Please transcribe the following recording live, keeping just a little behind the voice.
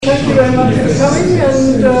very much for coming,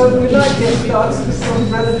 and we'd like to get started because it's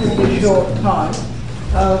a relatively short time.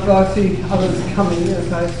 But I see others coming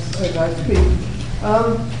as I speak.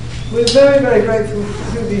 We're very, very grateful to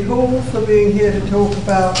Suzi Hall for being here to talk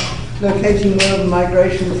about locating urban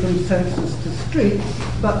migration from census to street.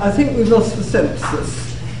 But I think we've lost the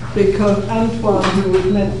census because Antoine, who was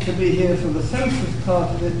meant to be here for the census part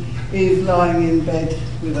of it, is lying in bed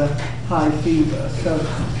with a high fever. So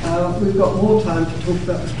we've got more time to talk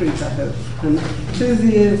about the street, I hope. And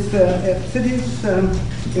Suzi is at Cities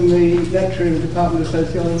in the lecturing department of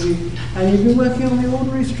sociology, and you've been working on the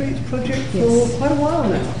Ordinary Streets project for quite a while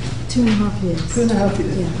now. 2.5 years. 2.5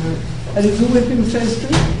 years. Yeah. Right. And it's always been the same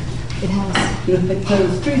street? It has. So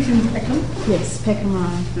the street in Peckham? Yes, Peckham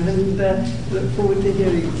Rye. And look forward to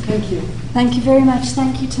hearing it. Thank you. Thank you very much.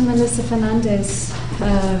 Thank you to Melissa Fernandez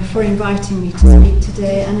for inviting me to speak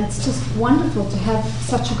today, and it's just wonderful to have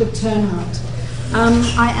such a good turnout.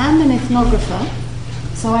 I am an ethnographer,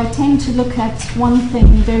 so I tend to look at one thing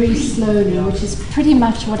very slowly, which is pretty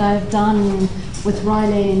much what I've done with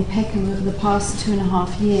Riley and Peckham over the past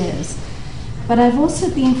 2.5 years. But I've also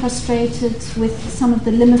been frustrated with some of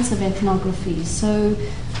the limits of ethnography. So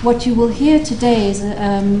what you will hear today is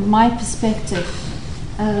my perspective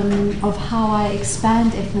of how I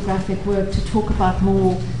expand ethnographic work to talk about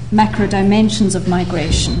more macro dimensions of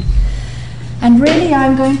migration. And really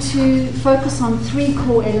I'm going to focus on 3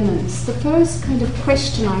 core elements. The first kind of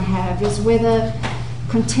question I have is whether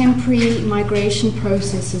contemporary migration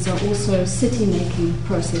processes are also city-making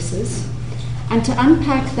processes. And to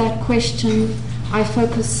unpack that question, I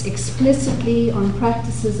focus explicitly on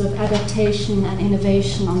practices of adaptation and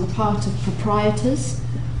innovation on the part of proprietors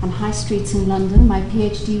on high streets in London. My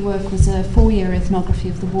PhD work was a 4-year ethnography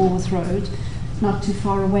of the Walworth Road, not too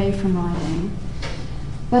far away from Rye Lane.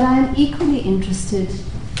 But I am equally interested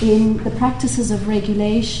in the practices of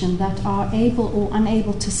regulation that are able or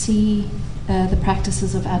unable to see the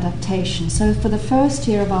practices of adaptation. So for the first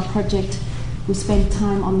year of our project, we spent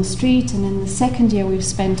time on the street, and in the second year we've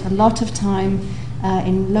spent a lot of time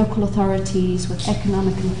in local authorities with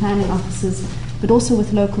economic and planning officers, but also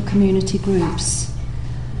with local community groups.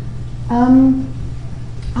 I'm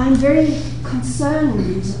very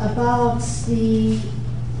concerned about the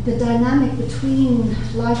dynamic between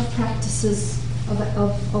life practices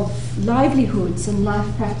of livelihoods and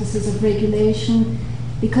life practices of regulation,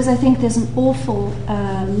 because I think there's an awful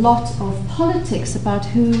lot of politics about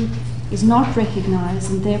who is not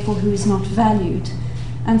recognized and therefore who is not valued.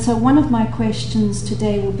 And so one of my questions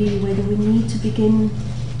today will be whether we need to begin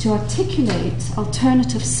to articulate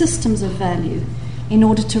alternative systems of value in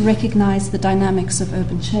order to recognize the dynamics of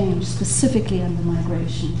urban change, specifically under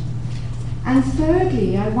migration. And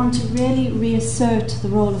thirdly, I want to really reassert the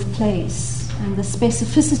role of place and the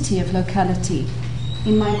specificity of locality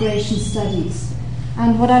in migration studies.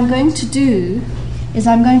 And what I'm going to do is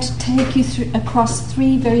I'm going to take you across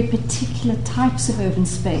 3 very particular types of urban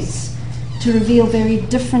space to reveal very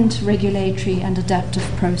different regulatory and adaptive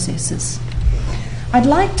processes. I'd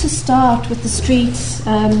like to start with the streets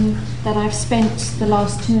that I've spent the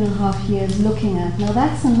last 2.5 years looking at. Now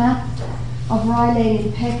that's a map of Rye Lane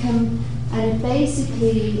in Peckham, and it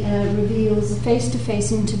basically reveals a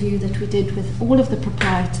face-to-face interview that we did with all of the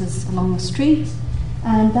proprietors along the street.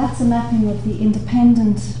 And that's a mapping of the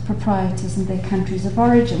independent proprietors and their countries of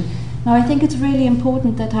origin. Now, I think it's really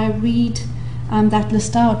important that I read that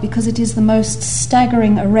list out because it is the most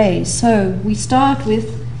staggering array. So we start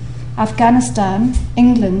with Afghanistan,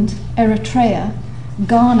 England, Eritrea,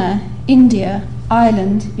 Ghana, India,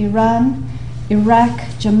 Ireland, Iran, Iraq,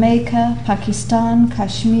 Jamaica, Pakistan,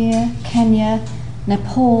 Kashmir, Kenya,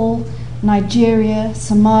 Nepal, Nigeria,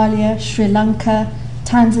 Somalia, Sri Lanka,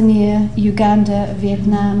 Tanzania, Uganda,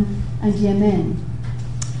 Vietnam, and Yemen.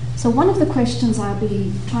 So one of the questions I'll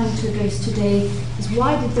be trying to address today is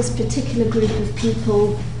why did this particular group of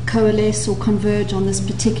people coalesce or converge on this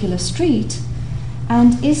particular street?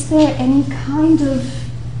 And is there any kind of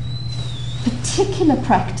particular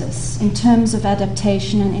practice in terms of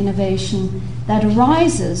adaptation and innovation that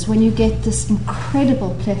arises when you get this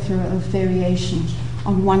incredible plethora of variation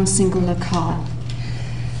on one single locale?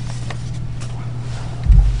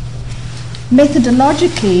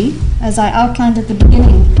 Methodologically, as I outlined at the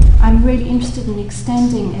beginning, I'm really interested in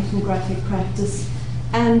extending ethnographic practice,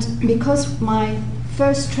 and because my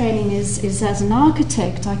first training is as an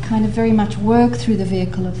architect, I kind of very much work through the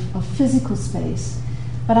vehicle of physical space.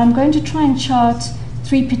 But I'm going to try and chart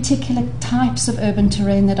 3 particular types of urban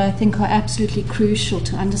terrain that I think are absolutely crucial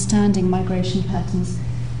to understanding migration patterns.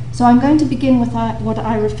 So I'm going to begin with what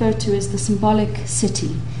I refer to as the symbolic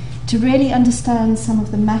city, to really understand some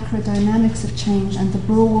of the macro dynamics of change and the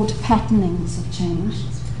broad patternings of change.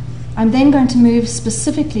 I'm then going to move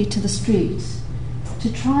specifically to the streets to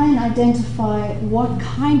try and identify what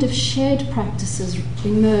kind of shared practices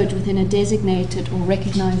emerge within a designated or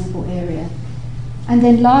recognizable area. And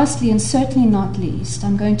then lastly, and certainly not least,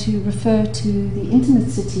 I'm going to refer to the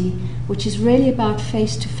intimate city, which is really about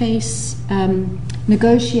face-to-face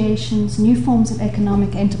negotiations, new forms of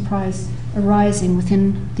economic enterprise arising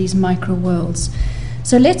within these micro worlds.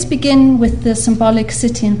 So let's begin with the symbolic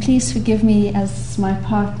city, and please forgive me as my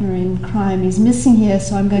partner in crime is missing here,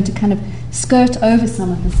 so I'm going to kind of skirt over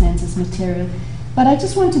some of the census material. But I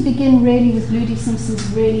just want to begin really with Ludi Simpson's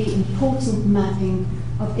really important mapping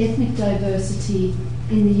of ethnic diversity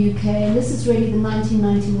in the UK, and this is really the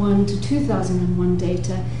 1991 to 2001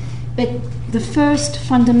 data. But the first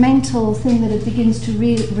fundamental thing that it begins to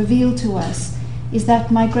reveal to us is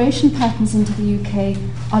that migration patterns into the UK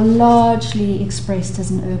are largely expressed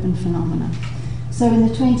as an urban phenomenon. So in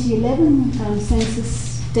the 2011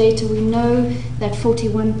 census data, we know that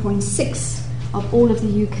 41.6 of all of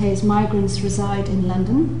the UK's migrants reside in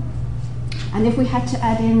London. And if we had to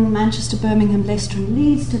add in Manchester, Birmingham, Leicester and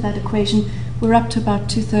Leeds to that equation, we're up to about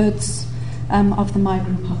 2/3 of the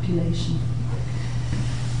migrant population.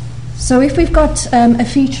 So if we've got a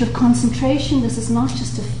feature of concentration, this is not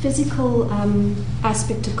just a physical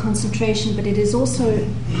aspect of concentration, but it is also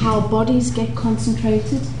how bodies get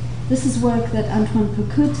concentrated. This is work that Antoine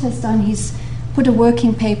Poucout has done. He's put a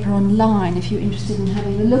working paper online if you're interested in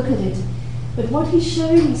having a look at it. But what he's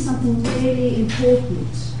showing is something really important.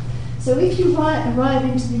 So if you arrive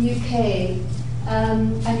into the UK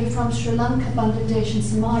and you're from Sri Lanka, Bangladesh and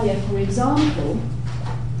Somalia, for example,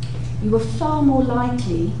 you are far more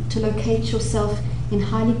likely to locate yourself in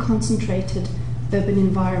highly concentrated urban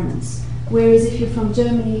environments. Whereas if you're from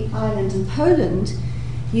Germany, Ireland and Poland,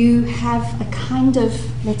 you have a kind of,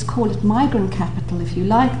 let's call it migrant capital, if you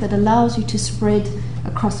like, that allows you to spread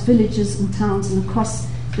across villages and towns and across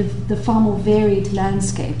the far more varied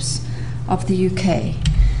landscapes of the UK.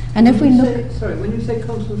 And if we look... Sorry, when you say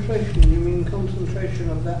concentration, you mean concentration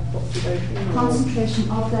of that population? Concentration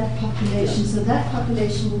of that population. Yeah. So that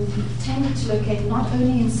population will be tended to locate not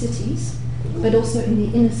only in cities, but also in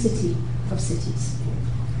the inner city of cities.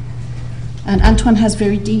 And Antoine has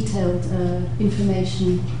very detailed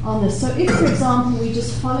information on this. So if, for example, we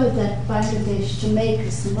just followed that Bangladesh, Jamaica,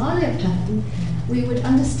 Somalia pattern, we would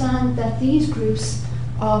understand that these groups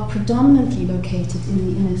are predominantly located in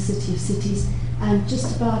the inner city of cities and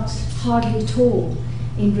just about hardly at all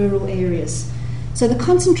in rural areas. So the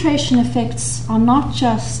concentration effects are not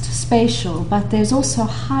just spatial, but there's also a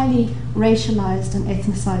highly racialized and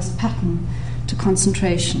ethnicized pattern to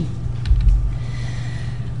concentration.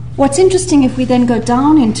 What's interesting if we then go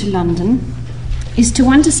down into London is to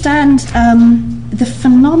understand the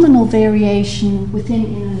phenomenal variation within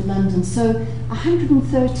inner London. So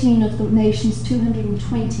 113 of the nation's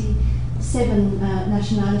 227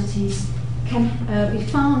 nationalities can be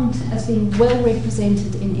found as being well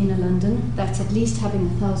represented in inner London. That's at least having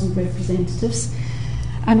 1,000 representatives.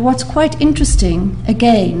 And what's quite interesting,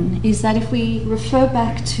 again, is that if we refer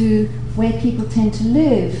back to where people tend to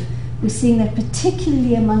live, we're seeing that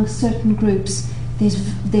particularly among certain groups,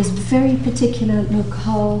 there's very particular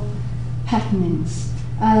locale patternings.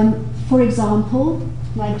 For example,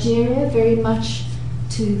 Nigeria, very much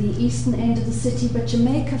to the eastern end of the city, but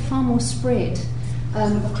Jamaica far more spread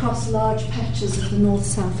across large patches of the north,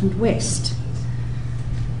 south and west.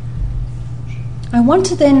 I want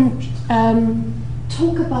to then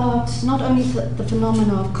talk about not only the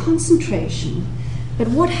phenomena of concentration, but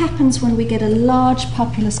what happens when we get a large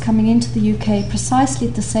populace coming into the UK precisely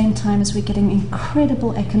at the same time as we're getting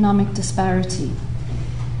incredible economic disparity.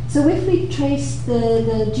 So if we trace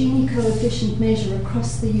the Gini coefficient measure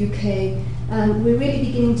across the UK, we're really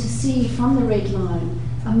beginning to see from the red line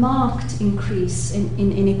a marked increase in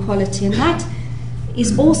inequality, and that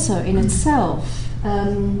is also in itself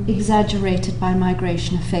exaggerated by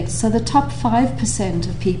migration effects. So the top 5%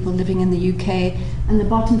 of people living in the UK and the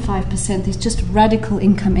bottom 5% is just radical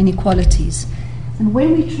income inequalities. And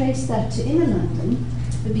when we trace that to inner London,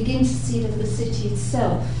 we begin to see that the city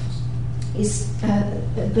itself is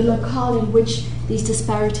the locale in which these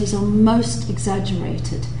disparities are most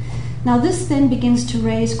exaggerated. Now this then begins to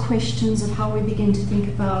raise questions of how we begin to think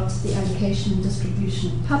about the allocation and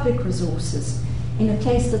distribution of public resources in a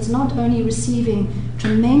place that's not only receiving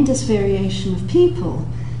tremendous variation of people,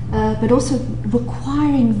 but also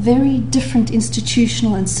requiring very different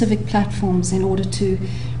institutional and civic platforms in order to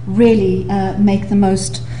really make the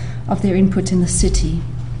most of their input in the city.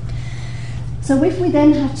 So So if we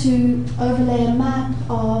then had to overlay a map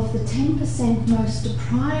of the 10% most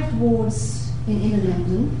deprived wards in inner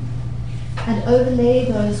London and overlay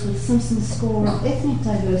those with Simpson's score of ethnic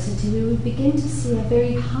diversity, we would begin to see a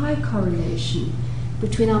very high correlation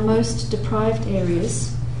between our most deprived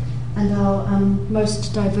areas and our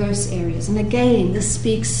most diverse areas. And again, this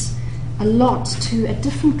speaks a lot to a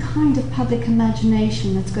different kind of public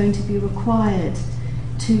imagination that's going to be required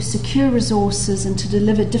to secure resources and to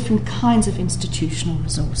deliver different kinds of institutional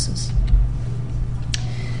resources.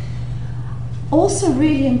 Also,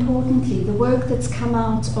 really importantly, the work that's come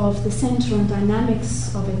out of the Centre on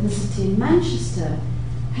Dynamics of Ethnicity in Manchester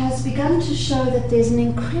has begun to show that there's an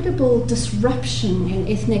incredible disruption in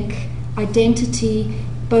ethnic identity,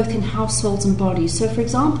 both in households and bodies. So, for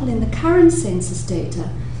example, in the current census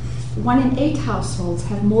data, 1 in 8 households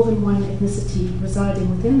have more than one ethnicity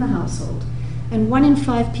residing within the household, and 1 in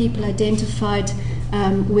 5 people identified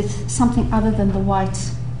with something other than the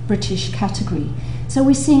white British category. So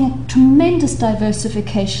we're seeing a tremendous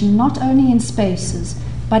diversification, not only in spaces,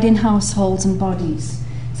 but in households and bodies.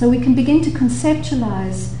 So we can begin to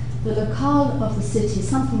conceptualize the locale of the city,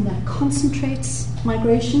 something that concentrates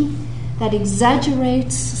migration, that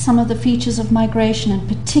exaggerates some of the features of migration, and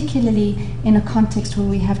particularly in a context where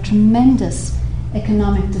we have tremendous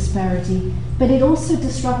economic disparity, but it also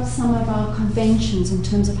disrupts some of our conventions in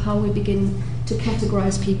terms of how we begin to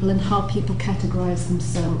categorize people and how people categorize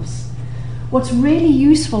themselves. What's really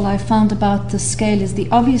useful, I found, about this scale is the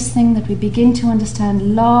obvious thing that we begin to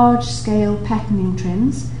understand large-scale patterning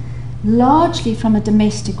trends, largely from a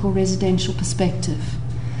domestic or residential perspective.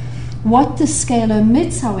 What this scale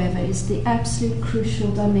omits, however, is the absolute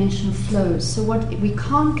crucial dimension of flows. So what we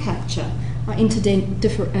can't capture are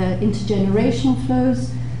intergenerational flows,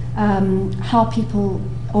 how people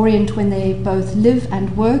orient when they both live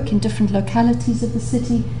and work in different localities of the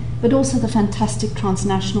city, but also the fantastic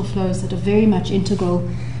transnational flows that are very much integral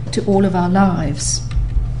to all of our lives.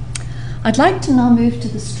 I'd like to now move to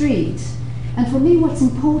the street, and for me what's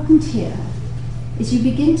important here is you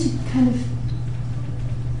begin to kind of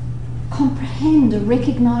comprehend a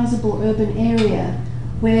recognizable urban area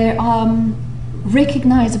where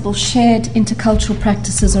recognizable shared intercultural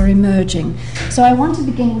practices are emerging. So I want to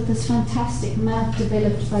begin with this fantastic map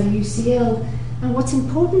developed by UCL, and what's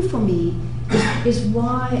important for me is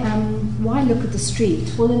why look at the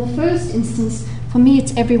street? Well, in the first instance, for me,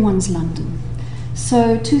 it's everyone's London.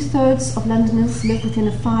 So 2/3 of Londoners live within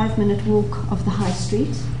a 5-minute walk of the high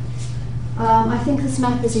street. I think this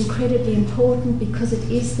map is incredibly important because it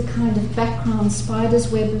is the kind of background spider's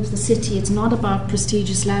web of the city. It's not about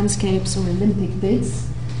prestigious landscapes or Olympic bids,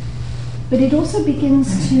 but it also begins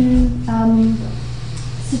to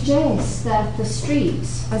suggest that the street,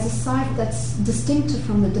 as a site that's distinctive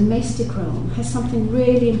from the domestic realm, has something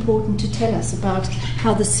really important to tell us about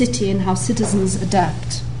how the city and how citizens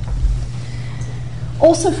adapt.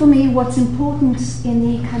 Also for me, what's important in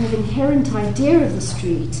the kind of inherent idea of the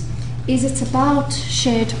street is it's about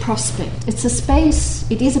shared prospect. It's a space,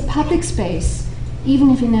 it is a public space, even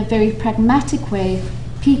if in a very pragmatic way,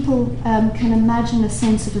 people can imagine a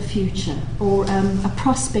sense of a future or a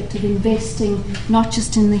prospect of investing not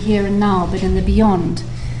just in the here and now, but in the beyond.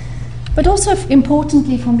 But also,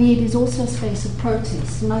 importantly for me, it is also a space of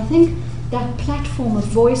protest. And I think that platform of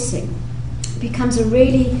voicing becomes a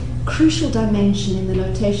really crucial dimension in the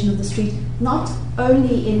notation of the street, not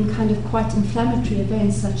only in kind of quite inflammatory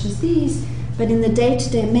events such as these, but in the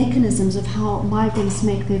day-to-day mechanisms of how migrants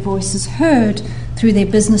make their voices heard through their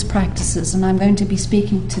business practices, and I'm going to be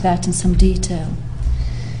speaking to that in some detail.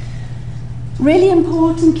 Really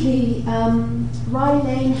importantly, Rye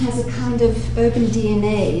Lane has a kind of urban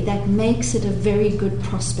DNA that makes it a very good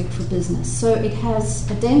prospect for business. So it has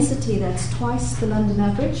a density that's twice the London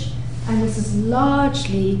average, and this is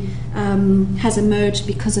largely has emerged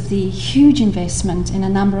because of the huge investment in a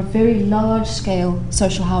number of very large-scale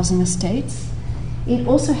social housing estates. It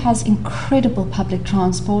also has incredible public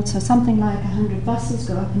transport, so something like 100 buses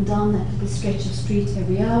go up and down that little stretch of street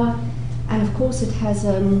every hour. And of course it has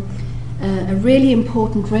a really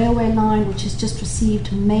important railway line which has just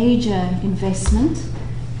received major investment,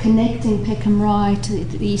 connecting Peckham Rye to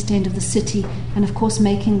the east end of the city, and of course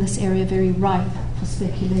making this area very ripe for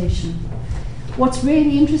speculation. What's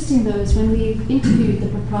really interesting though is when we interviewed the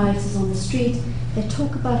proprietors on the street, they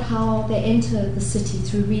talk about how they enter the city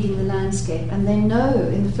through reading the landscape, and they know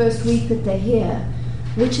in the first week that they're here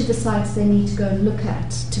which are the sites they need to go and look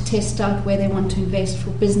at to test out where they want to invest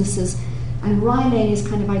for businesses. And Rye Lane is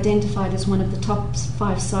kind of identified as one of the top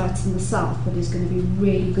 5 sites in the south that is going to be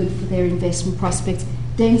really good for their investment prospects,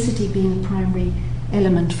 density being a primary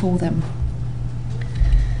element for them.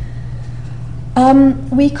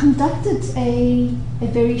 We conducted a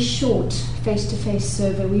very short face-to-face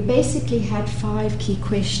survey. We basically had 5 key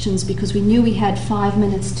questions because we knew we had 5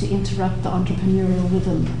 minutes to interrupt the entrepreneurial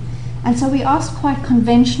rhythm. And so we asked quite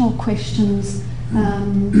conventional questions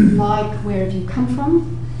like, where have you come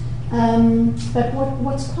from? But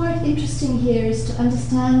what's quite interesting here is to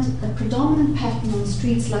understand a predominant pattern on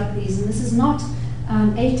streets like these, and this is not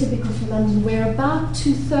atypical for London, where about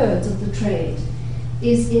 2/3 of the trade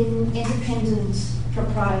is in independent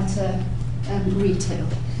proprietor retail.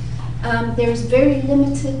 There is very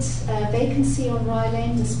limited vacancy on Rye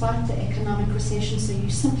Lane despite the economic recession, so you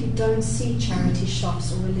simply don't see charity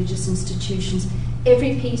shops or religious institutions.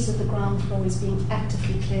 Every piece of the ground floor is being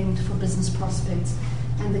actively claimed for business prospects,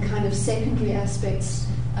 and the kind of secondary aspects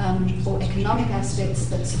or economic aspects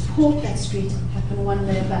that support that street happen one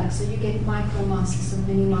layer back. So you get micro mosques and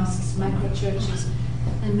mini mosques, macro churches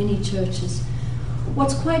and mini churches.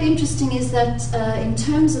 What's quite interesting is that in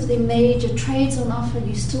terms of the major trades on offer,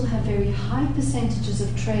 you still have very high percentages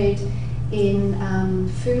of trade in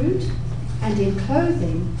food and in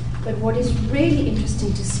clothing. But what is really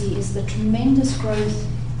interesting to see is the tremendous growth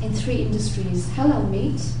in 3 industries: halal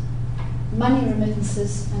meat, money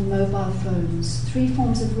remittances, and mobile phones. 3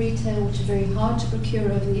 forms of retail which are very hard to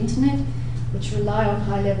procure over the internet, which rely on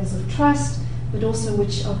high levels of trust, but also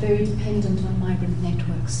which are very dependent on migrant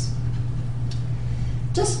networks.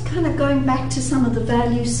 Just kind of going back to some of the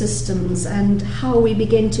value systems and how we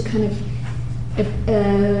begin to kind of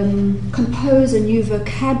compose a new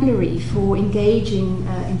vocabulary for engaging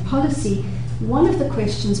in policy, one of the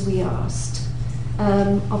questions we asked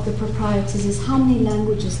of the proprietors is how many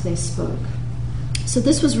languages they spoke. So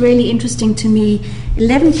this was really interesting to me.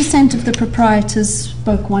 11% of the proprietors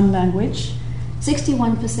spoke 1 language,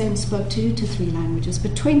 61% spoke 2 to 3 languages,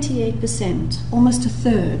 but 28%, almost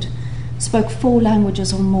 1/3, spoke 4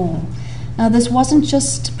 languages or more. Now, this wasn't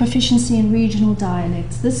just proficiency in regional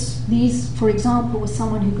dialects. These, for example, was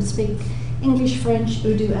someone who could speak English, French,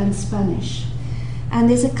 Urdu, and Spanish. And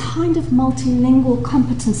there's a kind of multilingual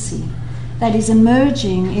competency that is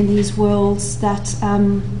emerging in these worlds that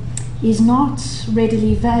is not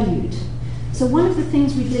readily valued. So one of the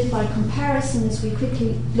things we did by comparison is we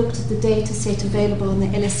quickly looked at the data set available on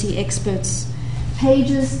the LSE experts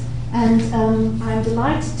pages. And I'm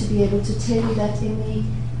delighted to be able to tell you that in the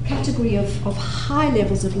category of high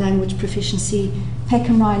levels of language proficiency,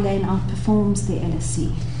 Peckham Rye Lane outperforms the LSE.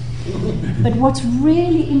 But what's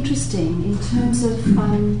really interesting in terms of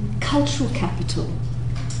cultural capital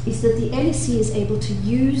is that the LSE is able to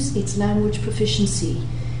use its language proficiency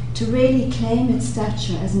to really claim its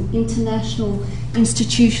stature as an international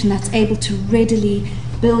institution that's able to readily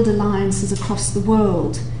build alliances across the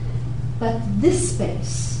world. But this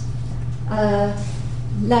space,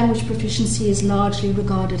 language proficiency is largely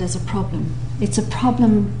regarded as a problem. It's a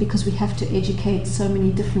problem because we have to educate in so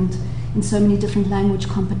many different language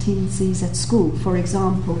competencies at school, for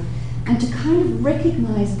example. And to kind of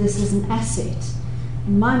recognize this as an asset,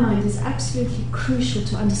 in my mind, is absolutely crucial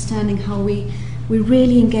to understanding how we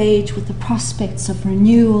really engage with the prospects of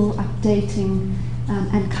renewal, updating,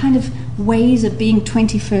 and kind of ways of being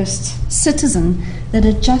 21st citizen that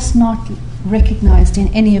are just not recognized in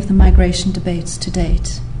any of the migration debates to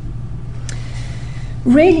date.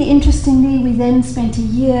 Really interestingly, we then spent a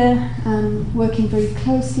year working very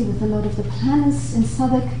closely with a lot of the planners in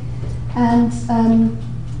Southwark, and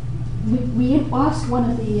we asked one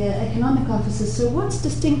of the economic officers, so what's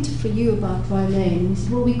distinctive for you about Rye Lane? He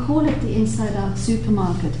said, well, we call it the inside-out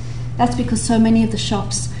supermarket. That's because so many of the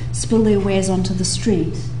shops spill their wares onto the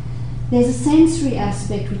street. There's a sensory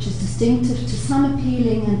aspect which is distinctive, to some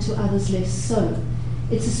appealing and to others less so.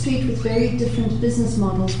 It's a street with very different business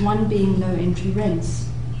models, one being low entry rents.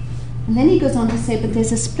 And then he goes on to say, but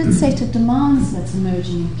there's a split set of demands that's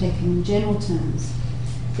emerging in Peckham in general terms.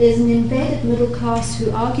 There's an embedded middle class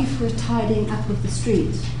who argue for a tidying up of the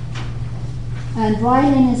street. And Rye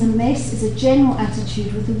Lane as a mess is a general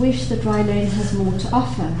attitude with the wish that Rye Lane has more to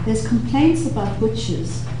offer. There's complaints about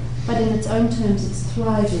butchers, but in its own terms it's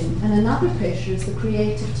thriving. And another pressure is the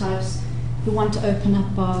creative types who want to open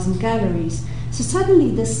up bars and galleries. So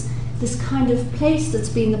suddenly this kind of place that's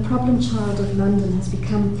been the problem child of London has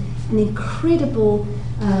become an incredible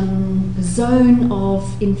zone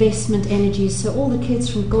of investment energies. So all the kids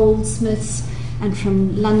from Goldsmiths and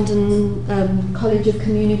from London College of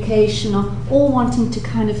Communication are all wanting to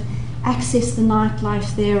kind of access the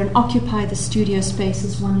nightlife there and occupy the studio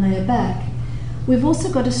spaces one layer back. We've also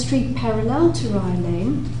got a street parallel to Rye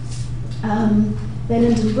Lane,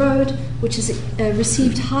 Bellenden Road, which has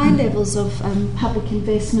received high levels of public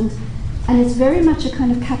investment, And it's very much a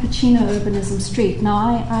kind of cappuccino urbanism street.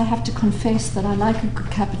 Now, I have to confess that I like a good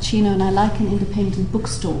cappuccino and I like an independent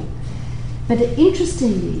bookstore. But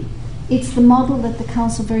interestingly, it's the model that the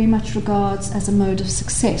council very much regards as a mode of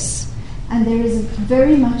success. And there is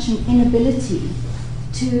very much an inability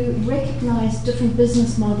to recognize different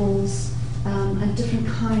business models and different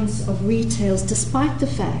kinds of retails, despite the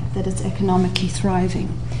fact that it's economically thriving.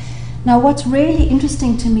 Now, what's really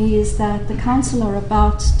interesting to me is that the council are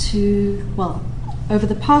about to, well, over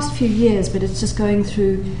the past few years, but it's just going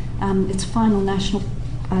through its final national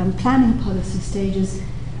planning policy stages,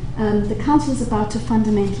 the council is about to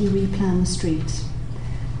fundamentally replan the street.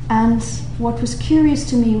 And what was curious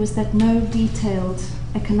to me was that no detailed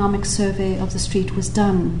economic survey of the street was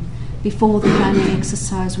done before the planning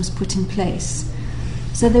exercise was put in place.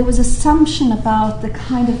 So there was assumption about the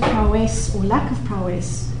kind of prowess or lack of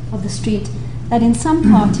prowess of the street that in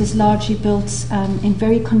some part is largely built in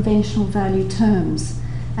very conventional value terms.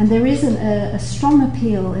 And there is a strong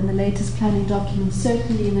appeal in the latest planning document,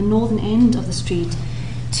 certainly in the northern end of the street,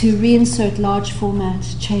 to reinsert large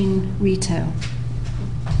format chain retail.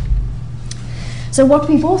 So what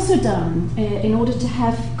we've also done in order to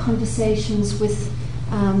have conversations with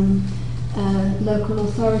local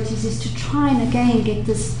authorities is to try and again get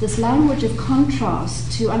this language of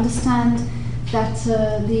contrast, to understand that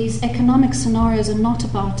these economic scenarios are not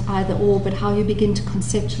about either or, but how you begin to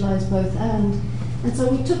conceptualize both and. And so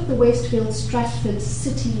we took the Westfield Stratford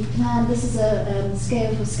city plan. This is a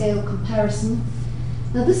scale-for-scale comparison.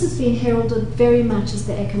 Now this has been heralded very much as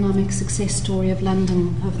the economic success story of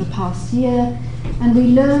London over the past year, and we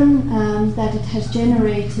learn that it has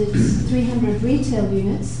generated 300 retail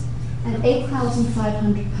units and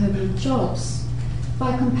 8,500 permanent jobs.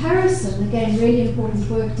 By comparison, again, really important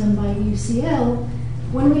work done by UCL,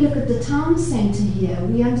 when we look at the town centre here,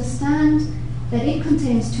 we understand that it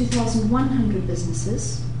contains 2,100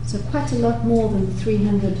 businesses, so quite a lot more than the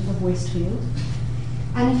 300 of Westfield.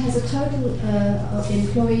 And it has a total of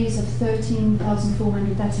employees of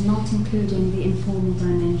 13,400, that's not including the informal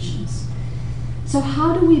dimensions. So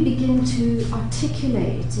how do we begin to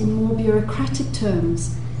articulate in more bureaucratic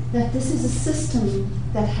terms that this is a system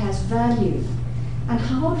that has value? And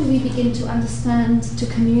how do we begin to understand, to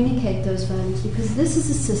communicate those values? Because this is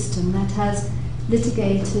a system that has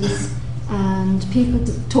litigators and people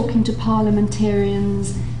talking to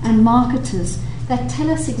parliamentarians and marketers that tell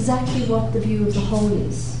us exactly what the view of the whole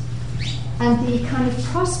is. And the kind of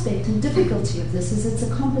prospect and difficulty of this is it's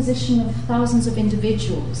a composition of thousands of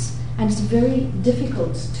individuals, and it's very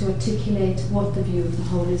difficult to articulate what the view of the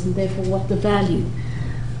whole is and therefore what the value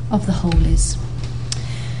of the whole is.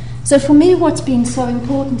 So for me, what's been so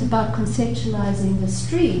important about conceptualizing the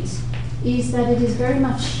street is that it is very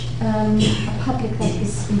much a public that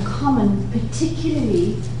is in common,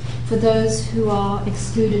 particularly for those who are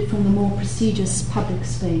excluded from the more prestigious public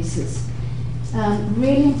spaces.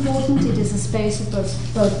 Really important, it is a space of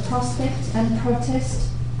both prospect and protest.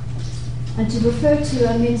 And to refer to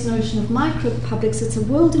Amin's notion of micro-publics, it's a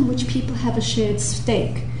world in which people have a shared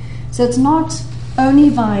stake. So it's not only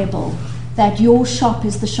viable that your shop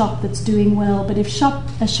is the shop that's doing well, but if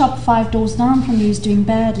a shop 5 doors down from you is doing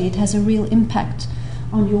badly, it has a real impact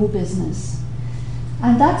on your business.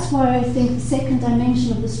 And that's why I think the second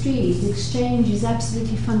dimension of the street, the exchange, is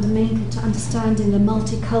absolutely fundamental to understanding the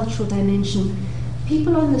multicultural dimension.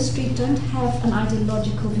 People on the street don't have an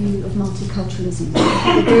ideological view of multiculturalism. They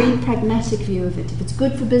have a very pragmatic view of it. If it's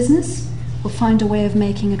good for business, we'll find a way of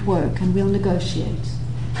making it work and we'll negotiate.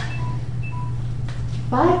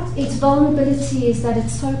 But its vulnerability is that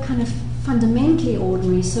it's so kind of fundamentally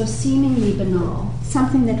ordinary, so seemingly banal,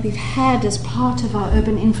 something that we've had as part of our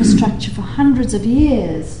urban infrastructure for hundreds of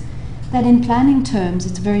years, that in planning terms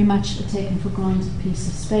it's very much a taken for granted piece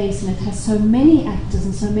of space, and it has so many actors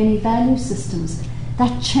and so many value systems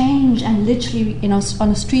that change and literally, on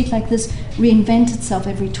a street like this, reinvent itself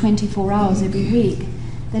every 24 hours, every week,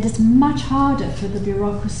 that it's much harder for the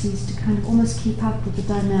bureaucracies to kind of almost keep up with the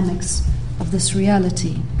dynamics of this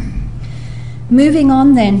reality. Moving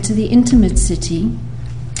on then to the intimate city,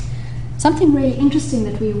 something really interesting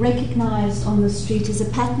that we recognized on the street is a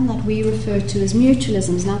pattern that we refer to as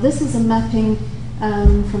mutualisms. Now this is a mapping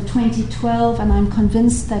from 2012, and I'm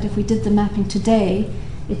convinced that if we did the mapping today,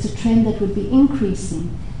 it's a trend that would be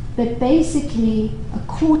increasing. But basically, a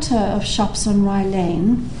quarter of shops on Rye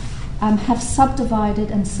Lane have subdivided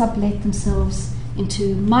and sublet themselves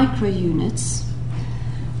into micro units.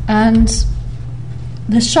 And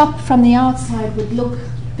the shop from the outside would look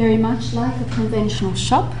very much like a conventional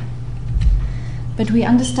shop, but we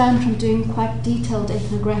understand from doing quite detailed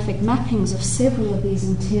ethnographic mappings of several of these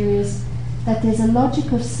interiors that there's a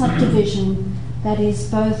logic of subdivision that is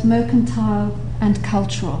both mercantile and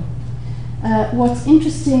cultural. What's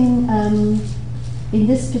interesting in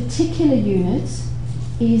this particular unit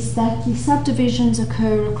is that the subdivisions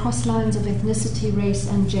occur across lines of ethnicity, race,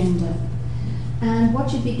 and gender. And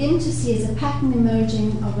what you begin to see is a pattern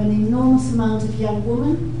emerging of an enormous amount of young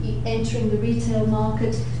women entering the retail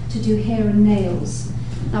market to do hair and nails.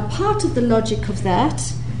 Now, part of the logic of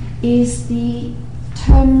that is the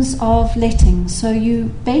terms of letting. So you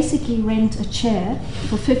basically rent a chair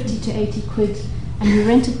for 50 to 80 quid and you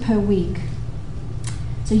rent it per week.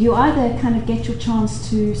 So you either kind of get your chance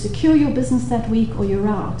to secure your business that week or you're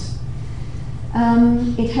out.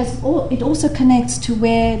 It also connects to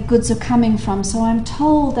where goods are coming from. So I'm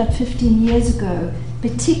told that 15 years ago,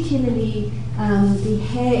 particularly the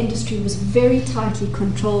hair industry was very tightly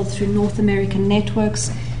controlled through North American networks,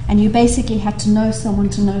 and you basically had to know someone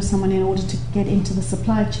in order to get into the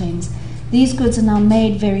supply chains. These goods are now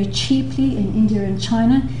made very cheaply in India and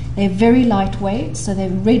China. They're very lightweight, so they're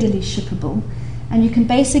readily shippable. And you can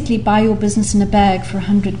basically buy your business in a bag for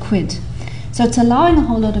 100 quid. So it's allowing a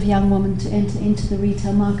whole lot of young women to enter into the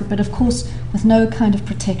retail market, but of course with no kind of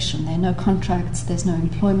protection. There are no contracts, there's no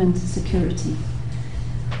employment security.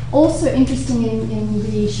 Also interesting in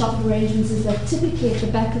the shop arrangements is that typically at the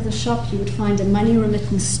back of the shop you would find a money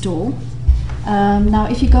remittance store. Now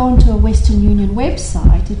if you go onto a Western Union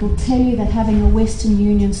website, it will tell you that having a Western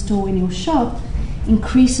Union store in your shop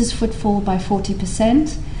increases footfall by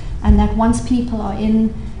 40%. And that once people are into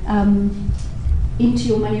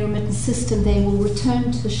your money remittance system, they will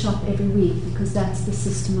return to the shop every week because that's the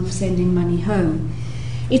system of sending money home.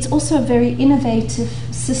 It's also a very innovative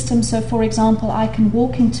system. So, for example, I can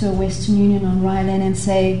walk into a Western Union on Rye Lane and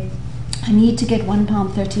say, I need to get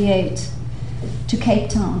 £1.38 to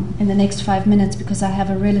Cape Town in the next 5 minutes because I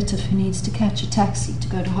have a relative who needs to catch a taxi to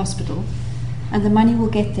go to hospital. And the money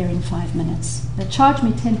will get there in 5 minutes. They charge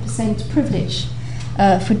me 10% privilege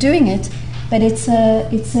for doing it, but it's a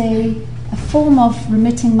form of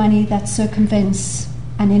remitting money that circumvents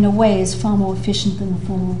and in a way is far more efficient than the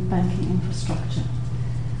formal banking infrastructure.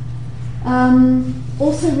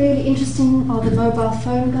 Also really interesting are the mobile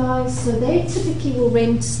phone guys. So they typically will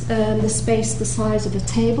rent the space the size of a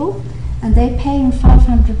table, and they're paying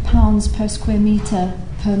 £500 per square metre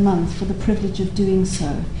per month for the privilege of doing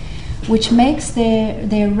so, which makes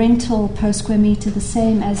their rental per square metre the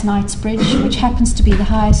same as Knightsbridge, which happens to be the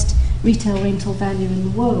highest retail rental value in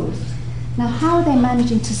the world. Now, how are they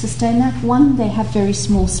managing to sustain that? One, they have very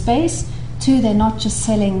small space. Two, they're not just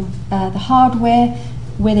selling the hardware.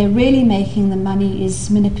 Where they're really making the money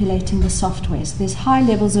is manipulating the software. So there's high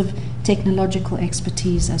levels of technological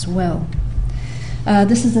expertise as well.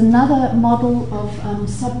 This is another model of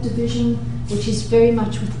subdivision, which is very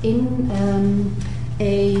much within an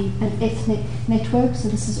ethnic network. So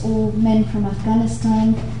this is all men from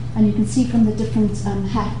Afghanistan, and you can see from the different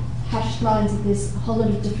hashed lines that there's a whole lot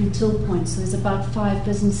of different till points. So there's about 5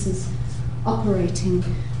 businesses operating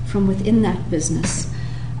from within that business.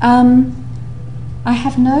 I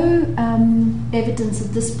have no evidence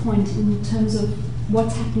at this point in terms of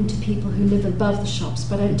what's happening to people who live above the shops,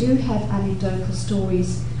 but I do have anecdotal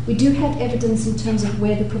stories. We do have evidence in terms of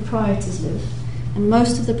where the proprietors live, and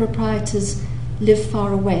most of the proprietors live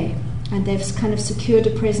far away, and they've kind of secured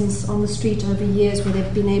a presence on the street over years where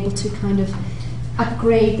they've been able to kind of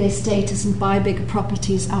upgrade their status and buy bigger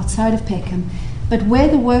properties outside of Peckham. But where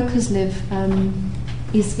the workers live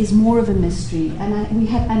is more of a mystery, and we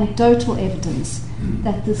have anecdotal evidence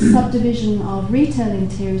that the subdivision of retail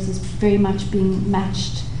interiors is very much being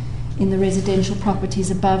matched in the residential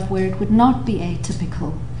properties above, where it would not be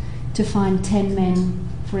atypical to find 10 men,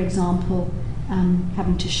 for example,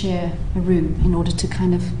 having to share a room in order to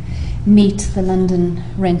kind of meet the London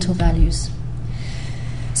rental values.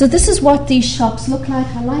 So this is what these shops look like.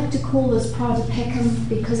 I like to call this Pride of Peckham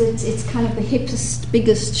because it's kind of the hippest,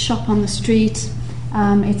 biggest shop on the street.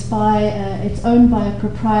 It's owned by a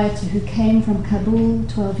proprietor who came from Kabul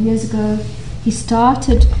 12 years ago. He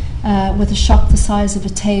started with a shop the size of a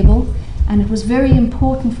table, and it was very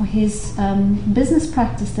important for his business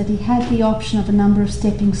practice that he had the option of a number of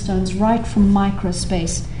stepping stones right from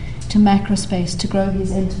microspace to macrospace to grow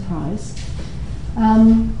his enterprise.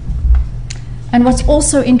 And what's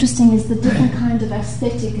also interesting is the different kind of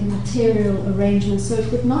aesthetic and material arrangements. So it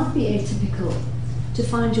would not be atypical to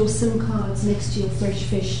find your SIM cards next to your fresh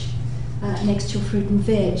fish, next to your fruit and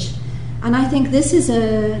veg. And I think this is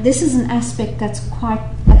an aspect that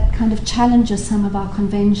kind of challenges some of our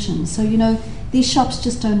conventions. So, these shops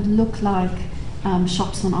just don't look like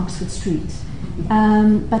shops on Oxford Street.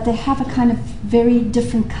 but they have a kind of very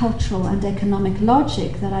different cultural and economic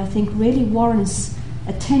logic that I think really warrants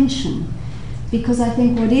attention, because I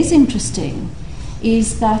think what is interesting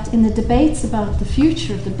is that in the debates about the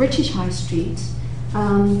future of the British High Street,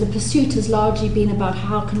 the pursuit has largely been about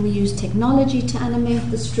how can we use technology to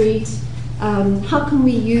animate the street, how can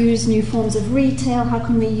we use new forms of retail, how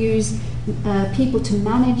can we use people to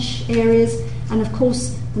manage areas, and of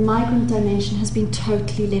course the migrant dimension has been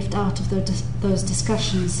totally left out of those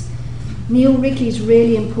discussions. Neil Wrigley's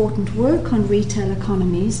really important work on retail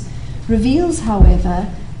economies reveals, however,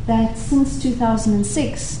 that since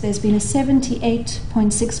 2006 there's been a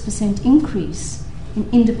 78.6% increase in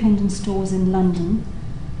independent stores in London,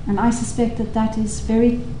 and I suspect that that is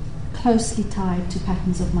very closely tied to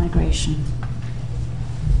patterns of migration.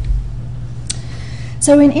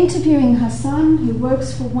 So in interviewing Hassan, who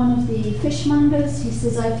works for one of the fishmongers, he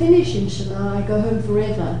says, I finish, inshallah, I go home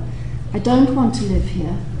forever. I don't want to live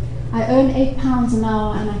here. I earn £8 an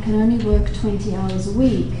hour and I can only work 20 hours a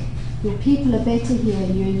week. Your people are better here,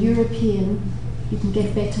 you're European, you can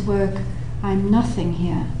get better work, I'm nothing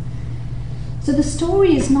here. So the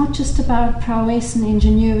story is not just about prowess and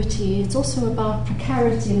ingenuity, it's also about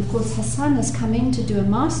precarity. And of course Hassan has come in to do a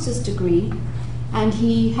master's degree, and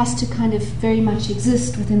he has to kind of very much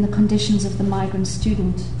exist within the conditions of the migrant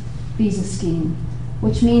student visa scheme,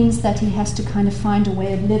 which means that he has to kind of find a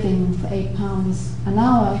way of living for £8 an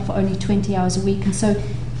hour for only 20 hours a week. And so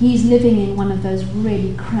he's living in one of those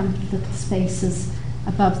really cramped little spaces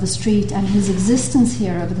above the street, and his existence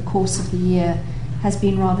here over the course of the year has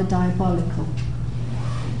been rather diabolical.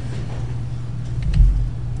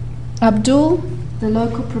 Abdul, the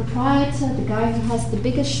local proprietor, the guy who has the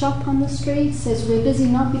biggest shop on the street, says we're busy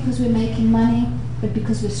not because we're making money, but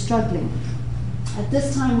because we're struggling. At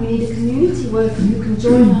this time we need a community worker who can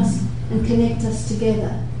join us and connect us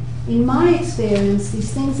together. In my experience,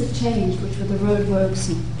 these things have changed, which were the roadworks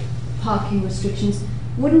and parking restrictions,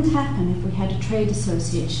 wouldn't happen if we had a trade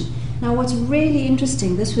association. Now what's really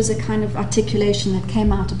interesting, this was a kind of articulation that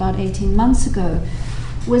came out about 18 months ago,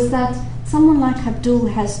 was that someone like Abdul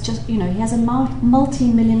has just, he has a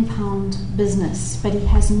multi-million pound business, but he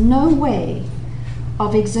has no way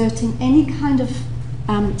of exerting any kind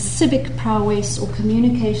of civic prowess or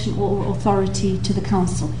communication or authority to the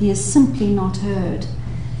council. He is simply not heard.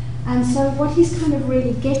 And so what he's kind of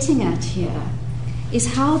really getting at here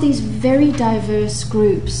is how these very diverse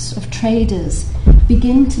groups of traders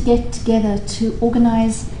begin to get together to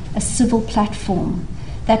organize a civil platform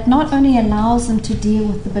that not only allows them to deal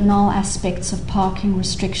with the banal aspects of parking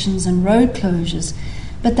restrictions and road closures,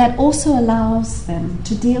 but that also allows them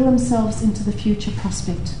to deal themselves into the future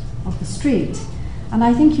prospect of the street. And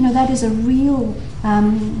I think, that is a real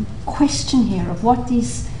question here of what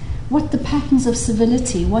the patterns of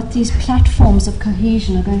civility, what these platforms of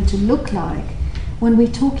cohesion are going to look like when we're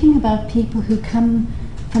talking about people who come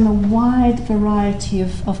from a wide variety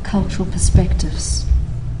of cultural perspectives.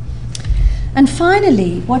 And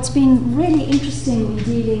finally, what's been really interesting in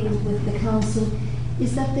dealing with the council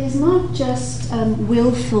is that there's not just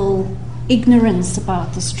willful ignorance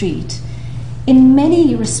about the street. In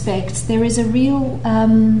many respects, there is a real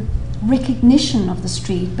recognition of the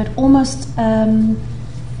street, but almost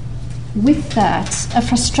with that, a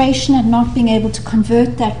frustration at not being able to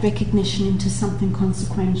convert that recognition into something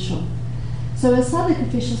consequential. So a Southwark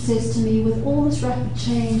official says to me, with all this rapid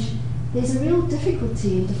change, there's a real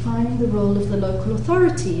difficulty in defining the role of the local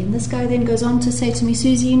authority. And this guy then goes on to say to me,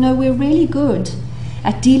 Suzi, we're really good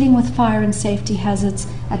at dealing with fire and safety hazards,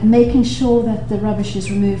 at making sure that the rubbish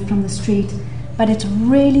is removed from the street, but it's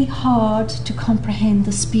really hard to comprehend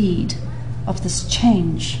the speed of this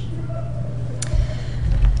change.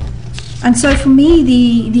 And so for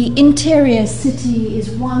me, the interior city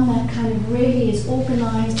is one that kind of really is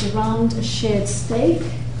organized around a shared stake,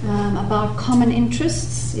 about common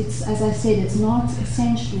interests. It's, as I said, it's not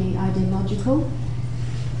essentially ideological.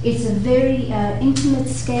 It's a very intimate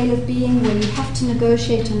scale of being where you have to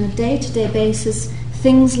negotiate on a day-to-day basis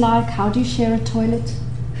things like how do you share a toilet,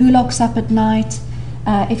 who locks up at night,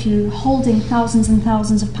 if you're holding thousands and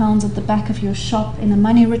thousands of pounds at the back of your shop in a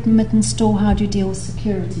money remittance store, how do you deal with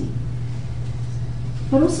security?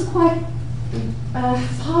 But also quite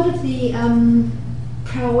part of the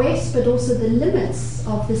prowess, but also the limits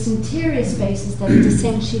of this interior space is that it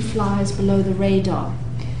essentially flies below the radar.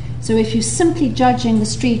 So if you're simply judging the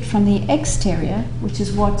street from the exterior, which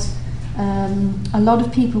is what a lot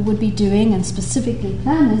of people would be doing, and specifically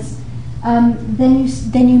planners,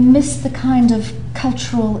 then you miss the kind of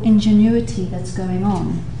cultural ingenuity that's going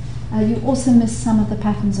on. You also miss some of the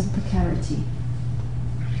patterns of precarity.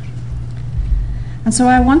 And so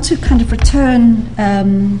I want to kind of return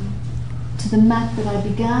to the map that I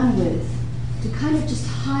began with, to kind of just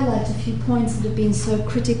highlight a few points that have been so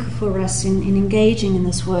critical for us in engaging in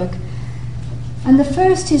this work. And the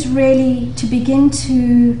first is really to begin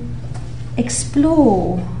to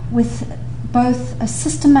explore with both a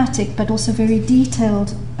systematic but also very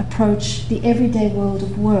detailed approach the everyday world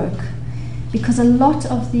of work, because a lot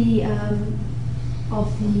of the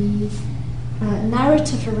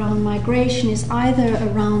narrative around migration is either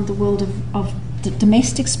around the world of the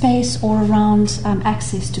domestic space or around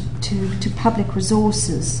access to public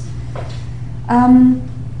resources.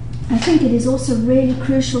 I think it is also really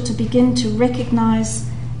crucial to begin to recognize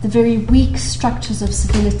the very weak structures of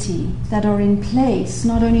civility that are in place,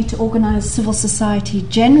 not only to organize civil society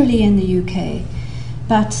generally in the UK,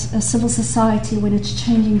 but a civil society when it's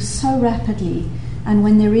changing so rapidly and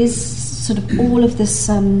when there is sort of all of this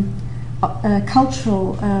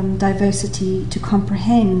cultural diversity to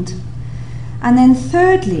comprehend. And then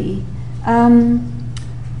thirdly,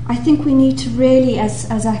 I think we need to really,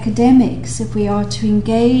 as academics, if we are to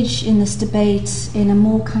engage in this debate in a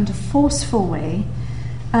more kind of forceful way,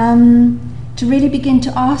 to really begin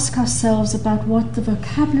to ask ourselves about what the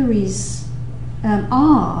vocabularies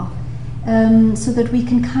are, so that we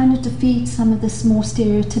can kind of defeat some of this more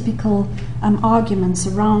stereotypical arguments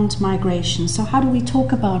around migration. So how do we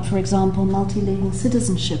talk about, for example, multilingual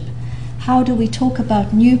citizenship? How do we talk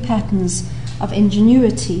about new patterns of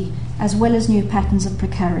ingenuity as well as new patterns of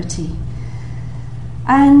precarity?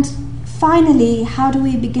 And finally, how do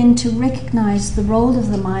we begin to recognize the role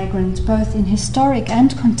of the migrant, both in historic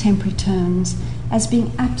and contemporary terms, as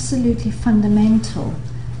being absolutely fundamental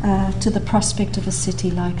to the prospect of a city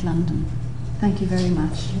like London? Thank you very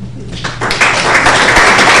much.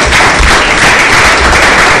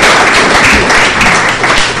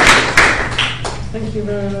 Thank you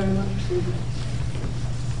very, very much.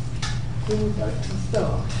 Who would like to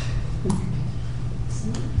start?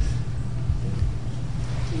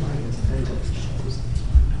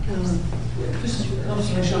 Just an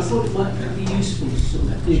observation, I thought it might be useful to sort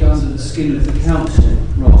of dig under the skin of the council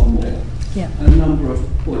rather more. Yeah. A number of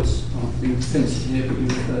points aren't being defensive here, but you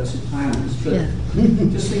refer to planners. But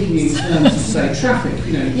just thinking in terms of, say, traffic,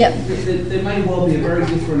 you know, there may well be a very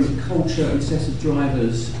different culture and set of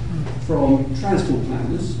drivers from transport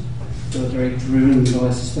planners who are very driven by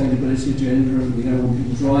a sustainability agenda, and we don't want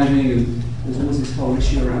people driving, and there's always this whole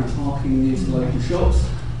issue around parking near to local shops,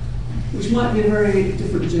 which might be a very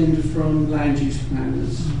different agenda from land use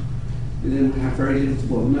planners. We then have very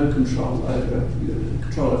little, well, no control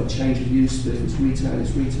over change of use. But if it's retail,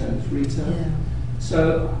 it's retail, it's retail. Yeah.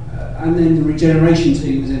 So, and then the regeneration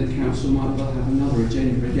team within the council might well have another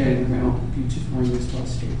agenda again about beautifying this high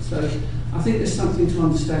street. So, I think there's something to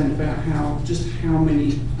understand about how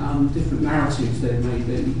many different narratives there may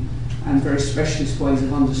be, and very specialist ways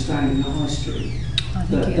of understanding the high street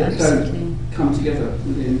that don't come together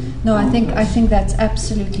within. No, I think that's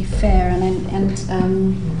absolutely fair, and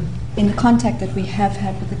in the contact that we have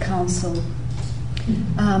had with the council,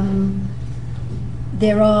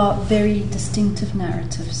 there are very distinctive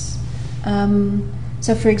narratives.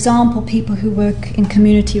 So, for example, people who work in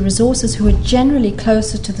community resources who are generally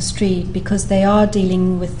closer to the street because they are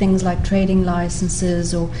dealing with things like trading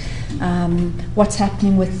licenses or what's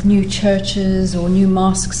happening with new churches or new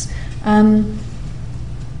mosques,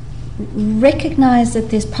 recognize that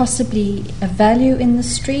there's possibly a value in the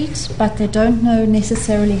street, but they don't know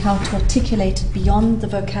necessarily how to articulate it beyond the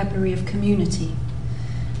vocabulary of community.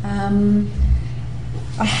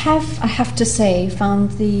 I have to say,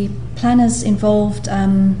 found the planners involved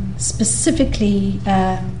specifically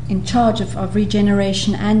in charge of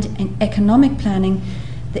regeneration and in economic planning,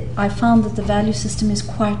 I found that the value system is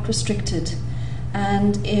quite restricted,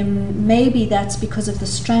 and maybe that's because of the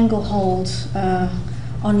stranglehold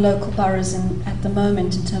on local boroughs at the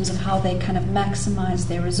moment in terms of how they kind of maximize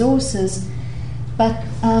their resources. But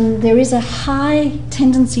there is a high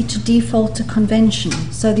tendency to default to convention.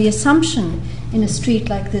 So the assumption in a street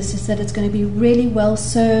like this is that it's going to be really well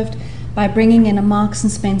served by bringing in a Marks and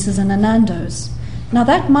Spencer's and a Nando's. Now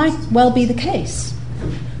that might well be the case.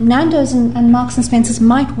 Nando's and Marks and Spencer's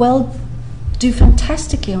might well do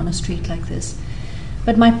fantastically on a street like this.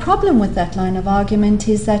 But my problem with that line of argument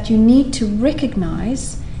is that you need to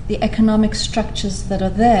recognize the economic structures that are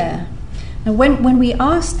there. Now, when we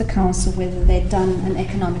asked the council whether they'd done an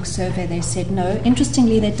economic survey, they said no.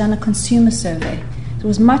 Interestingly, they'd done a consumer survey. It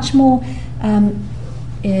was much more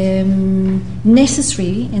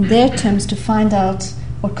necessary in their terms to find out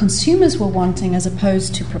what consumers were wanting as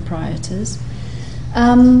opposed to proprietors.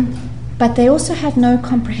 but they also had no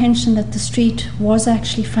comprehension that the street was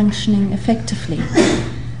actually functioning effectively.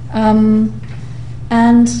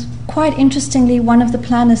 And quite interestingly, one of the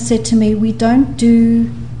planners said to me, we don't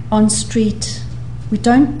do on-the-ground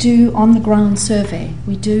survey.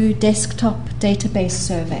 We do desktop database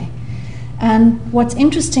survey. And what's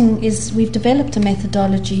interesting is we've developed a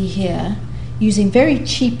methodology here using very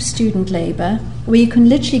cheap student labour where you can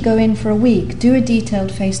literally go in for a week, do a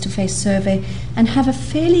detailed face-to-face survey, and have a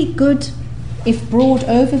fairly good, if broad,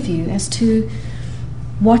 overview as to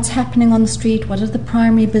what's happening on the street, what are the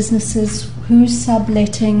primary businesses, who's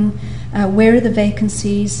subletting, where are the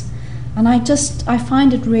vacancies. And I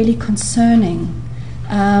find it really concerning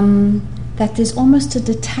that there's almost a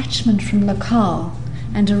detachment from locale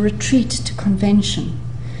and a retreat to convention.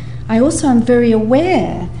 I also am very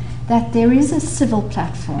aware that there is a civil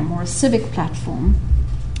platform or a civic platform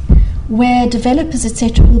where developers,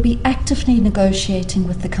 etc., will be actively negotiating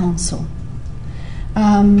with the council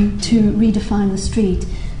to redefine the street.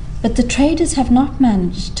 But the traders have not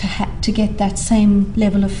managed to get that same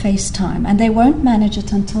level of face time, and they won't manage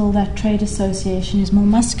it until that trade association is more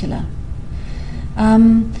muscular.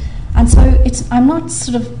 And so I'm not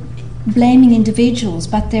sort of blaming individuals,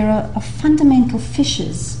 but there are fundamental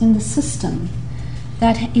fissures in the system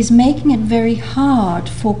that is making it very hard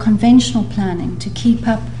for conventional planning to keep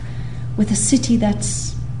up with a city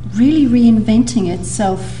that's really reinventing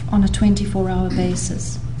itself on a 24-hour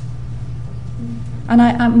basis. And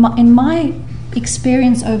in my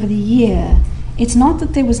experience over the year, it's not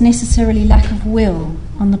that there was necessarily lack of will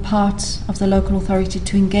on the part of the local authority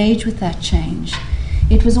to engage with that change.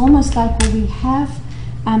 It was almost like, well, we have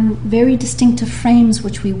very distinctive frames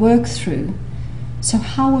which we work through. So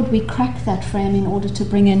how would we crack that frame in order to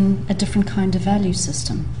bring in a different kind of value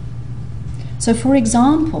system? So, for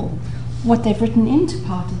example, what they've written into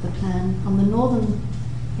part of the plan on the northern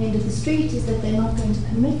end of the street is that they're not going to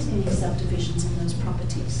permit any subdivisions on those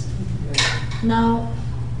properties. Now,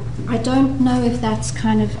 I don't know if that's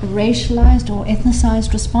kind of a racialized or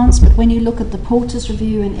ethnicized response, but when you look at the Porter's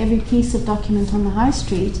Review and every piece of document on the high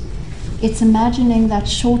street, it's imagining that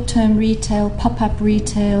short-term retail, pop-up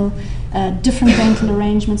retail, different rental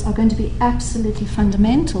arrangements are going to be absolutely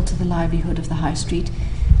fundamental to the livelihood of the high street.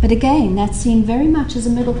 But again, that's seen very much as a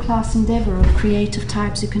middle-class endeavour of creative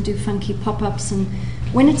types who can do funky pop-ups, and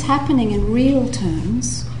when it's happening in real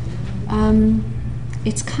terms,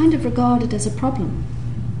 it's kind of regarded as a problem.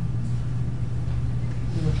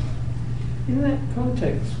 In that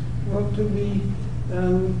context, what do the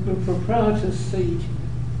proprietors see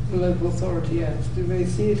the local authority as? Do they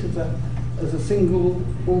see it as a single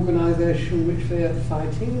organisation which they are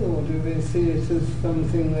fighting, or do they see it as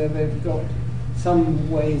something where they've got some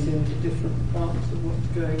ways into different parts of what's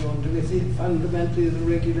going on? Do they see it fundamentally as a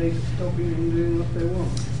regulator stopping them doing what they want?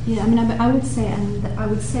 Yeah, I mean, I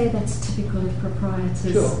would say that's typical of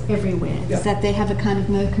proprietors everywhere. Yeah. Is that they have a kind of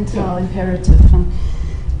mercantile imperative.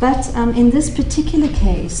 But in this particular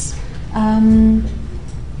case,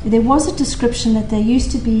 there was a description that there used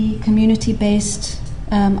to be community-based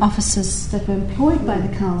officers that were employed by the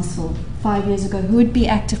council 5 years ago who would be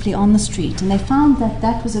actively on the street, and they found that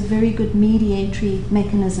that was a very good mediatory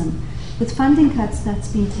mechanism. With funding cuts, that's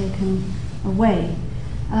been taken away.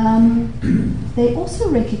 They also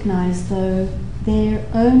recognise, though, their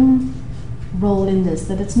own role in this,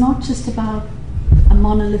 that it's not just about a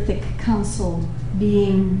monolithic council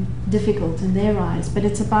being difficult in their eyes, but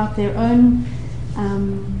it's about their own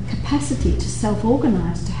capacity to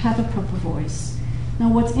self-organise, to have a proper voice. Now,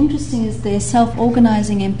 what's interesting is their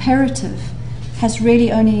self-organising imperative has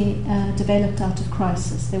really only developed out of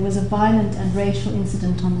crisis. There was a violent and racial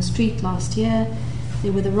incident on the street last year.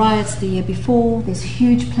 There were the riots the year before. There's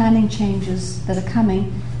huge planning changes that are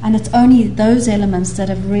coming, and it's only those elements that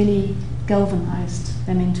have really galvanised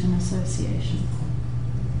them into an association.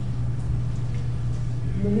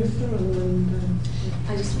 Minister,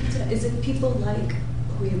 I just wanted to know, is it people like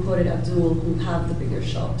who you quoted, Abdul, who have the bigger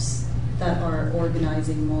shops that are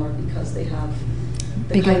organising more because they have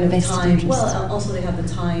the bigger kind of time? interest. Well, also they have the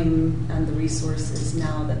time and the resources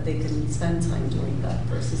now that they can spend time doing that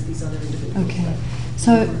versus these other individuals. Okay,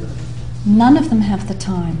 so none of them have the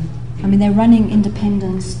time. I mean, they're running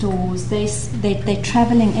independent stores. They're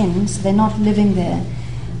travelling in, so they're not living there.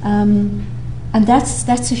 And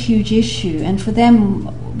that's a huge issue. And for them,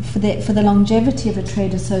 for the longevity of a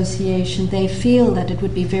trade association, they feel that it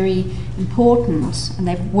would be very important, and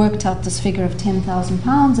they've worked out this figure of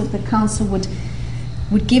 £10,000 if the council would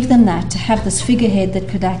give them that, to have this figurehead that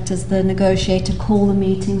could act as the negotiator, call the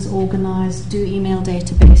meetings, organise, do email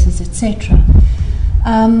databases, etc.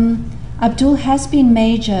 Abdul has been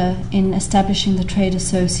major in establishing the trade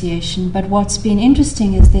association, but what's been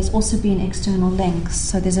interesting is there's also been external links.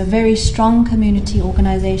 So there's a very strong community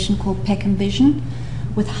organisation called Peckham Vision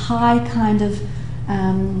with high kind of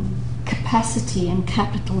capacity and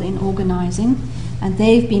capital in organising, and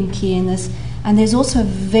they've been key in this. And there's also a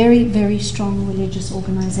very, very strong religious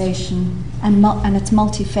organisation, and it's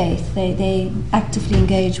multi-faith. They actively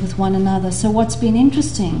engage with one another. So what's been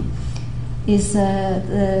interesting is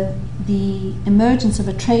the emergence of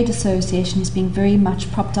a trade association is being very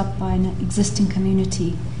much propped up by an existing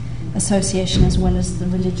community association as well as the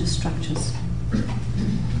religious structures.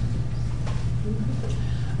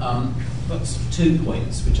 That's 2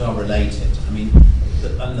 points which are related. I mean,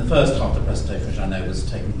 and the first half of the presentation, which I know was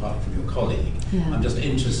taken partly from your colleague, I'm just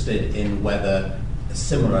interested in whether a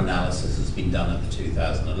similar analysis has been done of the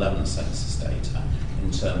 2011 census data in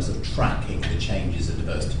terms of tracking the changes in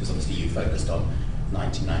diversity, because obviously you focused on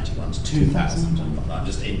 1991 to 2000, and I'm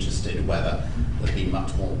just interested in whether there's been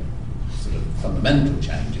much more sort of fundamental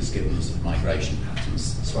changes given the sort of migration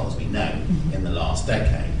patterns, as far as we know, in the last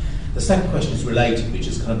decade. The second question is related, which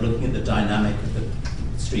is kind of looking at the dynamic of the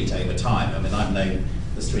street over time. I mean, I've known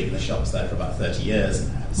the street and the shops there for about 30 years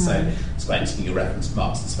now, so it's quite interesting you referenced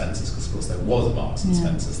Marks and Spencer's, because of course there was a Marks and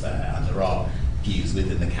Spencer's there, and there are views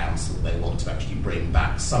within the council that they want to actually bring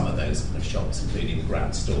back some of those kind of shops, including the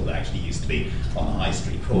Grand Store that actually used to be on the High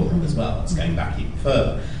Street corner as well. It's going back even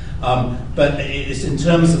further. But it's in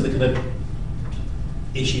terms of the kind of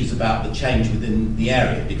issues about the change within the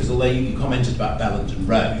area, because although you commented about Bellenden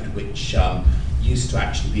Road, which used to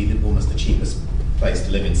actually be almost the cheapest place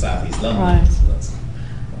to live in South East London, so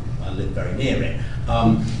I live very near it,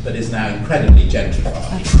 but is now incredibly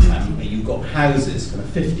gentrified. You've got houses kind of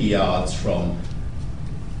 50 yards from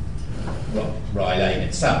Rye Lane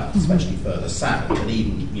itself, especially further south, but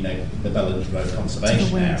even the Bellenden Road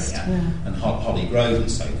Conservation Area and Holly Grove and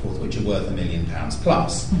so forth, which are worth £1 million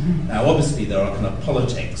plus. Now, obviously, there are kind of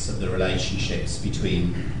politics of the relationships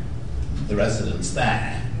between the residents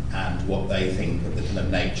there and what they think of the kind of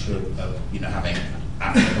nature of having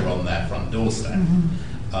Africa on their front doorstep,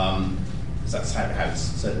 because that's how it's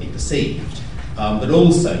certainly perceived. But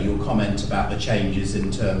also, your comment about the changes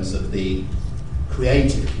in terms of the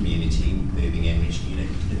creative community moving in, which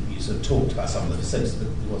you sort of talked about some of the facilities,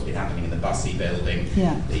 what's been happening in the Bussey building,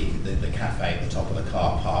 the cafe at the top of the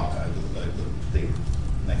car park, the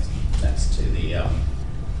next to the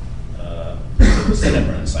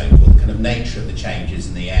cinema and so forth, the kind of nature of the changes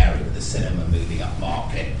in the area with the cinema moving up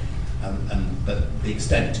market, but the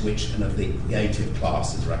extent to which kind of the creative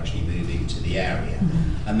classes are actually moving to the area,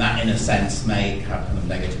 and that in a sense may have kind of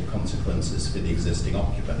negative consequences for the existing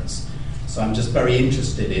occupants. So I'm just very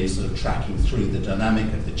interested in sort of tracking through the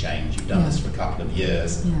dynamic of the change. You've done this for a couple of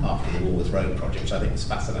years after the Walworth Road project, which I think is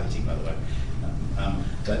fascinating, by the way.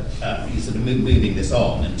 But you're sort of moving this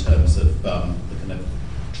on in terms of the kind of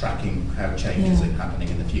tracking how changes are happening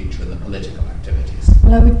in the future and the political activities.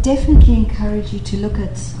 Well, I would definitely encourage you to look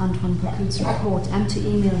at Antoine Bocut's report and to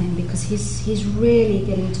email him, because he's really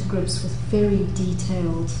getting to grips with very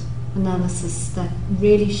detailed analysis that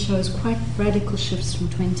really shows quite radical shifts from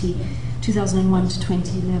 2001 to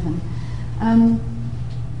 2011.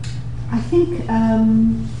 I think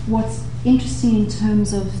what's interesting in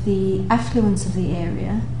terms of the affluence of the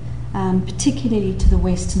area, particularly to the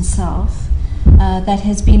west and south, that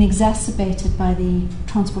has been exacerbated by the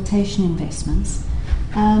transportation investments,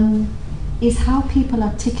 is how people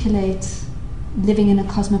articulate living in a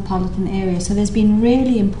cosmopolitan area. So there's been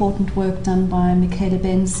really important work done by Michaela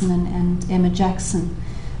Benson and Emma Jackson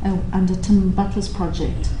under Tim Butler's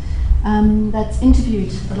project, that's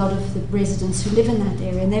interviewed a lot of the residents who live in that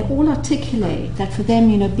area, and they all articulate that for them,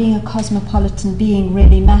 being a cosmopolitan being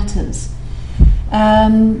really matters.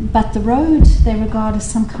 But the road they regard as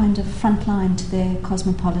some kind of front line to their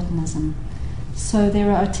cosmopolitanism. So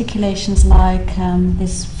there are articulations like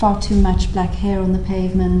there's far too much black hair on the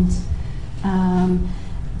pavement,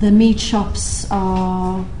 the meat shops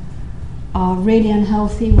are really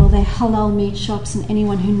unhealthy. Well, they're halal meat shops, and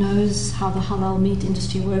anyone who knows how the halal meat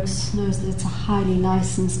industry works knows that it's a highly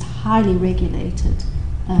licensed, highly regulated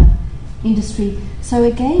industry. So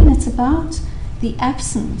again, it's about the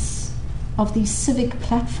absence of these civic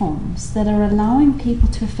platforms that are allowing people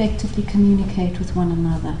to effectively communicate with one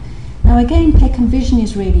another. Now again, Peckham Vision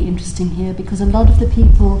is really interesting here, because a lot of the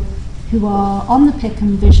people who are on the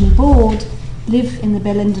Peckham Vision board live in the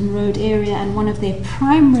Bellenden Road area, and one of their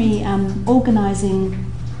primary organising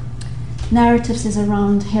narratives is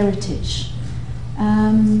around heritage.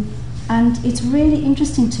 And it's really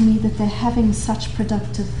interesting to me that they're having such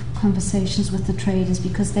productive conversations with the traders,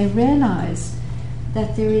 because they realise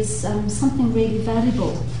that there is something really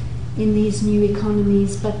valuable in these new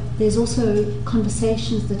economies, but there's also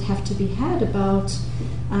conversations that have to be had about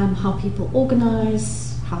how people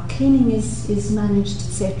organize, how cleaning is managed,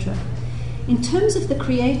 etc. In terms of the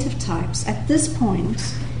creative types, at this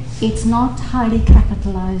point, it's not highly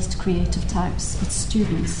capitalized creative types, it's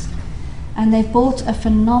students. And they've brought a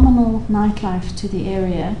phenomenal nightlife to the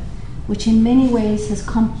area, which in many ways has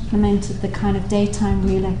complemented the kind of daytime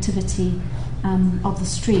real activity of the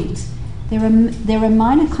street. There are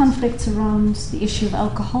minor conflicts around the issue of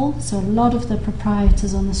alcohol, so a lot of the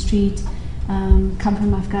proprietors on the street come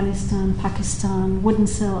from Afghanistan, Pakistan, wouldn't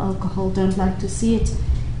sell alcohol, don't like to see it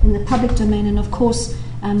in the public domain, and of course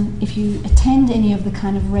if you attend any of the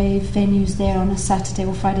kind of rave venues there on a Saturday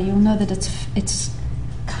or Friday, you'll know that it's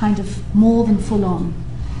kind of more than full on.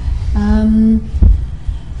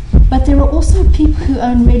 But there are also people who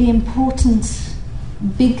own really important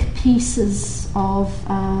big pieces of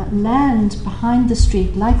land behind the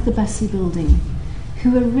street, like the Bassi building,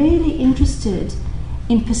 who are really interested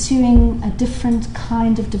in pursuing a different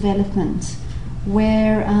kind of development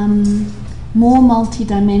where more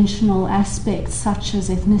multi-dimensional aspects such as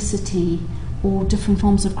ethnicity or different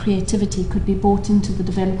forms of creativity could be brought into the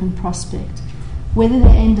development prospect. Whether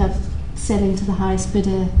they end up selling to the highest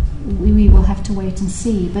bidder, we will have to wait and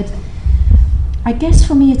see. But I guess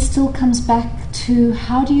for me it still comes back to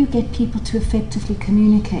how do you get people to effectively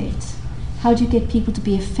communicate? How do you get people to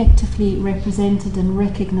be effectively represented and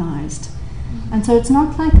recognized? And so it's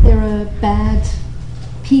not like there are bad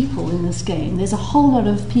people in this game. There's a whole lot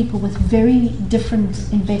of people with very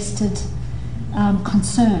different invested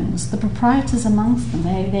concerns. The proprietors amongst them,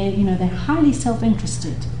 they're highly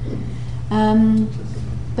self-interested.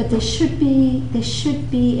 But there should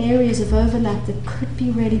be areas of overlap that could be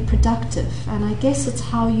really productive. And I guess it's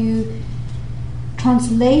how you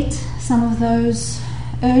translate some of those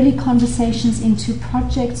early conversations into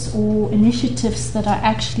projects or initiatives that are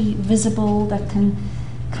actually visible, that can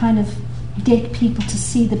kind of get people to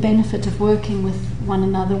see the benefit of working with one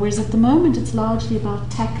another. Whereas at the moment it's largely about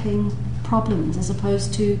tackling problems as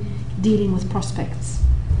opposed to dealing with prospects.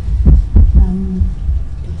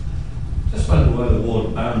 Just wonder where the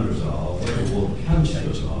ward boundaries are, where the ward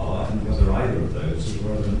councillors are, and whether either of those is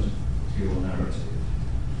relevant to your narrative.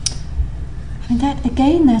 I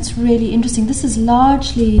mean, that's really interesting. This is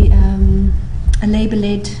largely a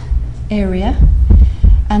Labour-led area,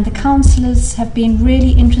 and the councillors have been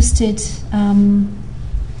really interested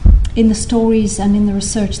in the stories and in the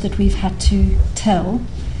research that we've had to tell.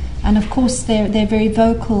 And of course, they're very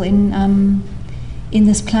vocal in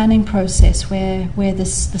this planning process where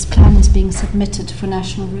this plan is being submitted for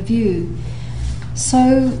national review.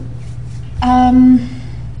 So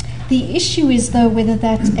the issue is, though, whether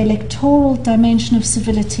that electoral dimension of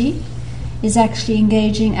civility is actually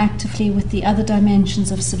engaging actively with the other dimensions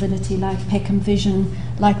of civility, like Peckham Vision,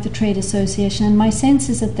 like the Trade Association. And my sense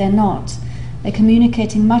is that they're not. They're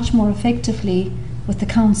communicating much more effectively with the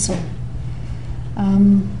council.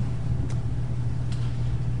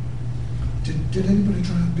 Did anybody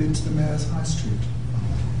try and bid to the Mayor's High Street?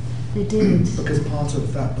 They did. Because part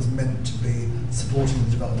of that was meant to be supporting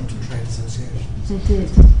the development of trade associations. They did.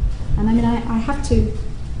 And I mean, I have to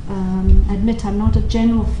admit I'm not a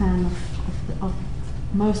general fan of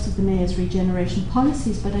most of the Mayor's regeneration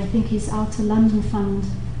policies, but I think his Outer London Fund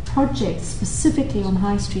projects, specifically on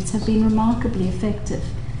high streets, have been remarkably effective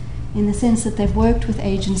in the sense that they've worked with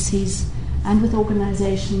agencies and with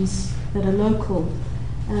organisations that are local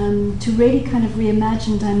to really kind of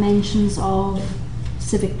reimagine dimensions of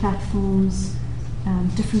civic platforms,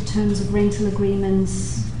 different terms of rental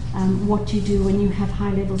agreements, what you do when you have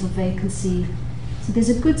high levels of vacancy. So there's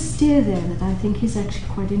a good steer there that I think is actually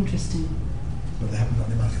quite interesting. But they haven't got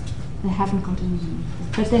any money into it. They haven't got any money.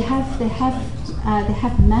 But they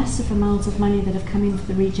have massive amounts of money that have come into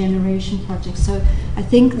the regeneration project. So I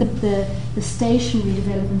think that the station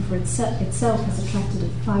redevelopment for itself has attracted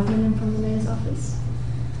 $5 million from the Mayor's office.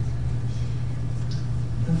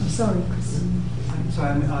 I'm sorry, Chris. I'm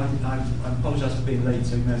sorry, I apologise for being late,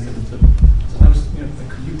 so you know,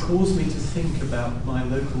 you caused me to think about my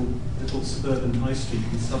local little suburban high street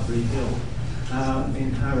in Sudbury Hill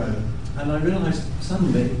in Harrow, and I realised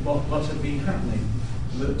suddenly what had been happening,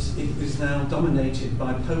 that it was now dominated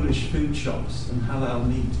by Polish food shops and halal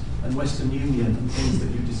meat and Western Union and things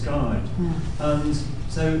that you described. Yeah. And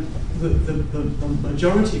so the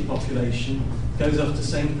majority population goes off to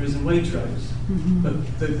Sainsbury's and Waitrose,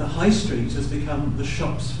 but the high street has become the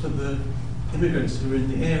shops for the immigrants who are in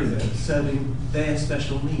the area, serving their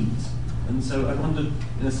special needs. And so I wondered,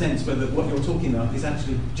 in a sense, whether what you're talking about is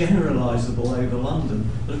actually generalisable over London,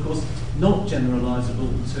 but of course not generalisable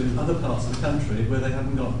to other parts of the country where they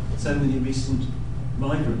haven't got so many recent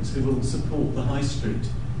migrants who will support the high street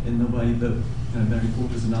in the way that Mary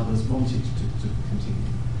Porters and others wanted to continue.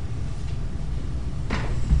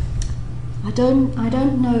 I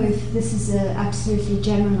don't know if this is absolutely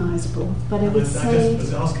generalisable, but I would say... I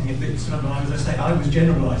was asking if it's not, I was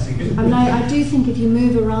generalising it. I mean, I do think if you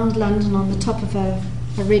move around London on the top of a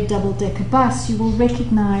red double-decker bus, you will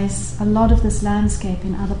recognise a lot of this landscape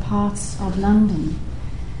in other parts of London.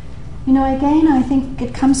 Again, I think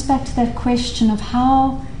it comes back to that question of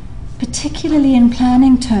how, particularly in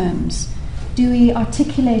planning terms, do we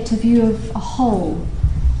articulate a view of a whole?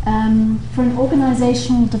 For an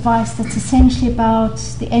organisational device that's essentially about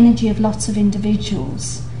the energy of lots of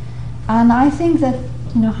individuals. And I think that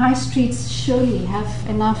high streets surely have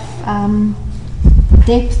enough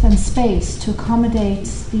depth and space to accommodate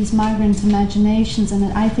these migrant imaginations,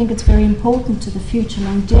 and I think it's very important to the future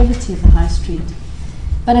longevity of the high street.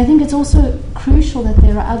 But I think it's also crucial that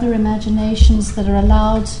there are other imaginations that are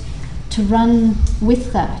allowed to run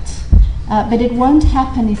with that. But it won't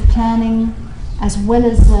happen if planning, as well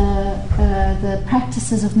as the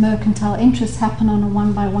practices of mercantile interests, happen on a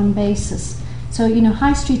one-by-one basis. So,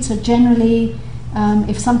 high streets are generally,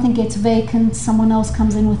 if something gets vacant, someone else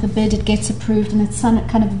comes in with a bid, it gets approved, and it's some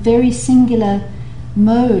kind of very singular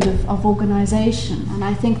mode of organisation. And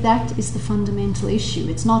I think that is the fundamental issue.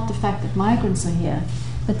 It's not the fact that migrants are here,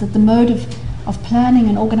 but that the mode of planning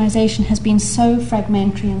and organisation has been so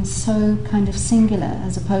fragmentary and so kind of singular,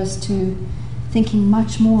 as opposed to thinking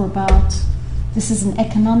much more about this is an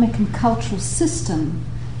economic and cultural system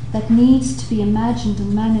that needs to be imagined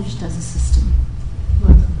and managed as a system.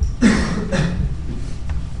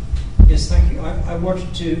 Yes, thank you. I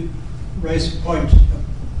wanted to raise a point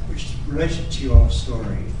which is related to your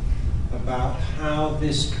story about how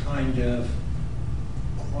this kind of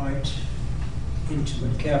quite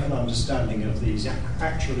intimate, careful understanding of these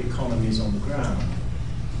actual economies on the ground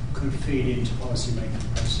could feed into policy-making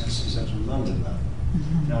processes at a London level.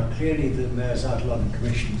 Mm-hmm. Now, clearly the Mayor's Outer London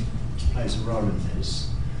Commission plays a role in this,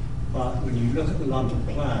 but when you look at the London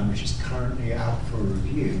Plan, which is currently out for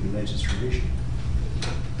review, the latest revision,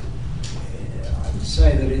 I would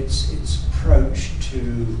say that its approach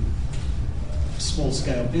to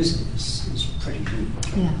small-scale business is pretty good.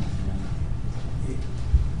 Yeah.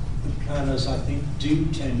 The planners, I think, do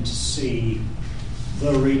tend to see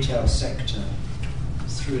the retail sector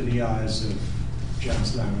through the eyes of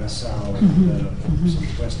James Lang-LaSalle and the sort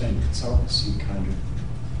of West End consultancy kind of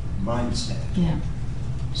mindset. Yeah.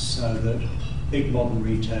 So that big modern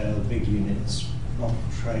retail, big units, local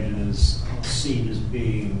traders are seen as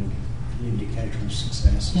being the indicator of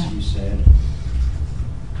success, as you said.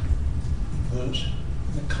 But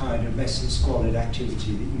the kind of messy, squalid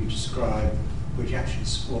activity that you describe, which actually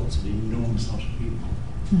supports an enormous lot of people,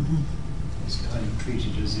 is kind of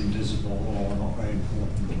treated as invisible or not very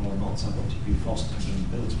important or not something to be fostered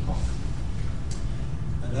and built upon.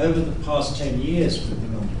 And over the past 10 years with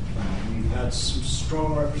the London Plan, we've had some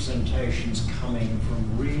strong representations coming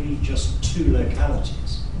from really just two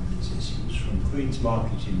localities on these issues, from Queen's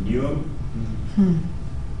Market in Newham,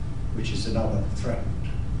 which is another threatened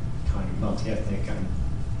kind of multi-ethnic and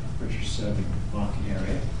British-serving market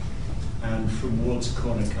area, and from Ward's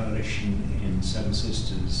Corner Coalition in Seven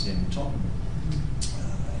Sisters in Tottenham,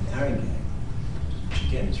 in Haringey, which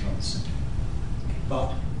again is rather simple.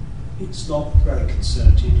 But it's not very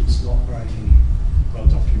concerted, it's not very well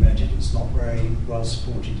documented, it's not very well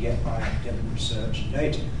supported yet by academic research and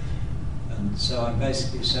data. And so I'm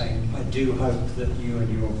basically saying I do hope that you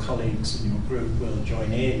and your colleagues in your group will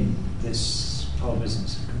join in this whole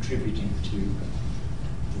business of contributing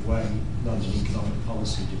to the way London economic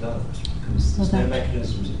policy develops, because there's no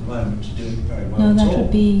mechanisms at the moment to do it very well at all.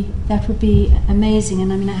 That would be amazing.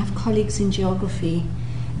 And I mean, I have colleagues in geography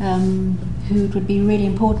who it would be really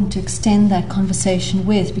important to extend that conversation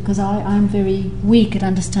with, because I'm very weak at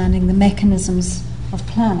understanding the mechanisms of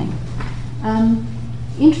planning.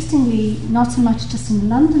 Interestingly, not so much just in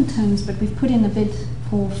London terms, but we've put in a bid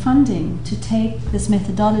for funding to take this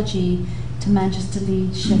methodology to Manchester,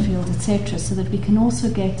 Leeds, Sheffield, etc., so that we can also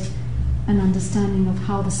get an understanding of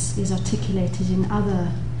how this is articulated in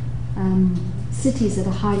other cities that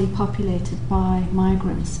are highly populated by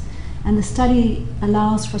migrants. And the study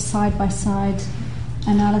allows for side-by-side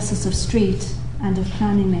analysis of street and of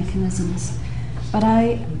planning mechanisms. But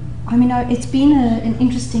I mean, it's been an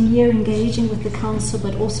interesting year engaging with the council,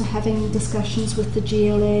 but also having discussions with the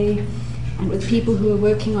GLA and with people who are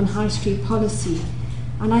working on high street policy.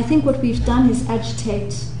 And I think what we've done is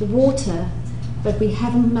agitate the water, but we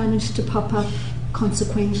haven't managed to pop up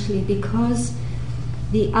consequentially because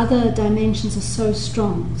the other dimensions are so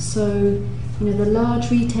strong. So, the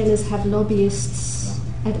large retailers have lobbyists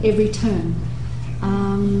at every turn.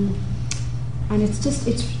 And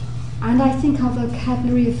and I think our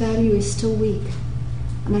vocabulary of value is still weak.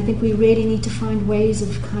 And I think we really need to find ways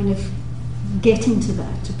of kind of getting to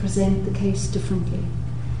that, to present the case differently.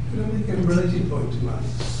 Can I make a related point to Matt?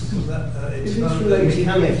 Because that, it's related,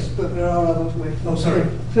 yes, but there are other ways. Oh, sorry.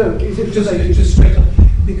 So, is it just straight up,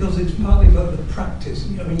 because it's partly about the practice.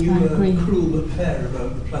 I mean, you were agree. cruel but fair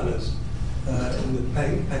about the planners in the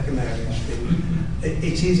Peckham area thing.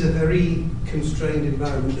 It is a very constrained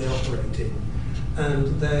environment they operate in,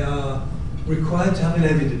 and they are required to have an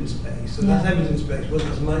evidence base, and that evidence base will,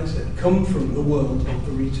 as Mike said, come from the world of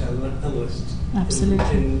the retail analysts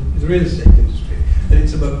in the real estate industry. And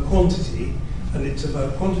it's about quantity, and it's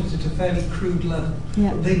about quantity to a fairly crude level.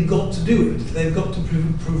 Yeah. They've got to do it. They've got to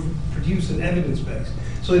produce an evidence base.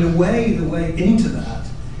 So in a way, the way into that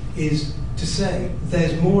is to say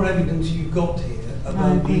there's more evidence you've got here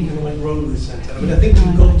about the economic role of the centre. I mean, I think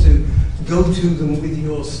you've got to go to them with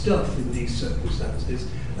your stuff in these circumstances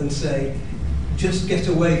and say, just get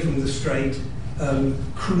away from the straight,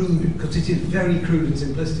 crude, because it is very crude and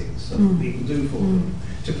simplistic stuff people do for them,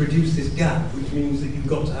 to produce this gap, which means that you've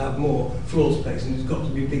got to have more floor space, and it's got to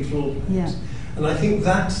be big floor plates. Yeah. And I think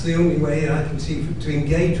that's the only way I can see to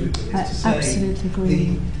engage with them, is to say, absolutely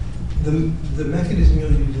agree. the mechanism you're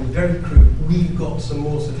using is very crude. We've got some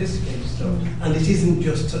more sophisticated stuff, and it isn't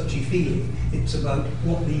just touchy-feely. It's about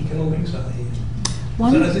what the economics are here.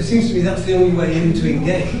 So as it seems to me, that's the only way in to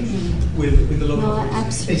engage with the local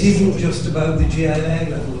authorities. It isn't just about the GLA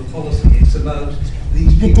level of policy. It's about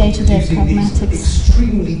these people using these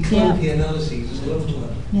extremely clunky analyses as a local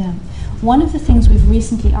level. Yeah. One of the things we've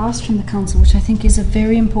recently asked from the council, which I think is a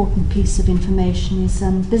very important piece of information, is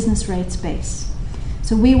business rates base.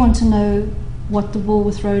 So we want to know what the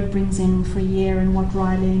Woolworth Road brings in for a year and what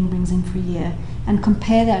Rye Lane brings in for a year, and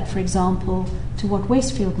compare that, for example, to what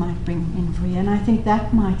Westfield might bring in for a year. And I think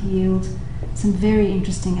that might yield some very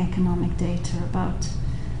interesting economic data about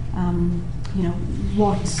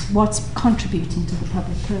what's contributing to the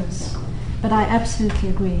public purse. But I absolutely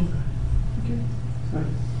agree. Okay. Sorry.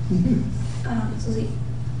 Suzi,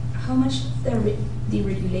 how much the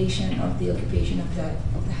deregulation of the occupation of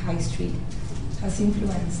the high street has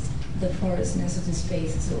influenced the porousness of the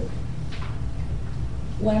space? So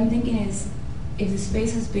what I'm thinking is, if the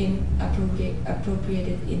space has been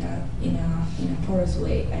appropriated in a porous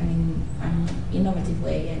way and in an innovative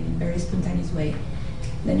way and in a very spontaneous way,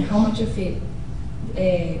 then how much of it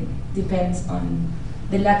depends on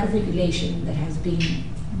the lack of regulation that has been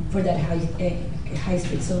for that high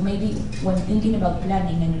street? So maybe when thinking about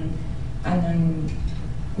planning and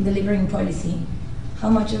delivering policy, how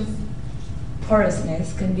much of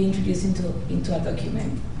porousness can be introduced into a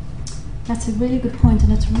document? That's a really good point,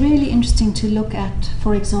 and it's really interesting to look at,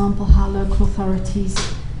 for example, how local authorities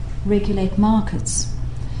regulate markets,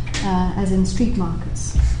 as in street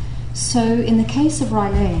markets. So in the case of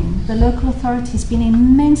Rye Lane, the local authority has been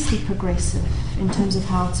immensely progressive in terms of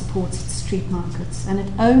how it supports its street markets, and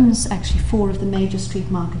it owns actually 4 of the major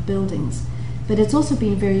street market buildings. But it's also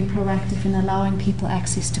been very proactive in allowing people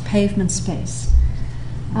access to pavement space.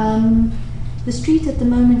 The street at the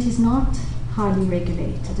moment is not highly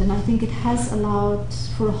regulated, and I think it has allowed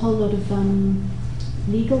for a whole lot of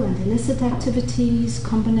legal and illicit activities,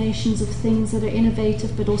 combinations of things that are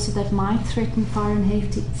innovative but also that might threaten fire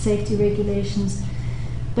and safety regulations.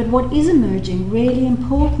 But what is emerging, really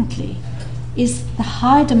importantly, is the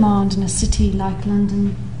high demand in a city like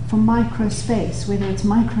London for micro space, whether it's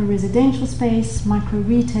micro residential space, micro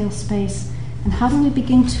retail space, and how do we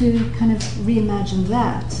begin to kind of reimagine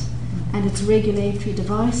that and its regulatory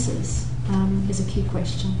devices is a key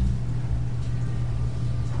question.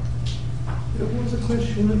 There was a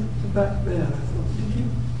question at the back there, I thought. Did you?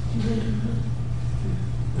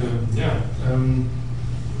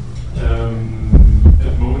 At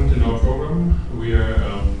the moment in our program, we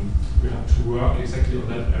have to work exactly on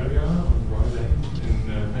that area on Rye Lane in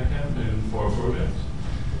Peckham and for a project.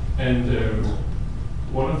 And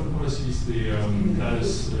one of the policies that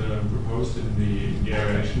is proposed in the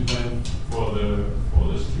area action plan for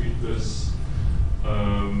the street was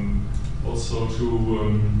also to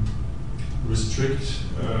restrict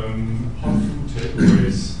hot food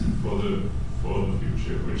takeaways for the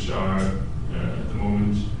future, which are at the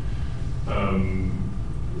moment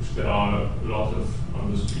which there are a lot of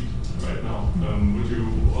on the street right now. Would you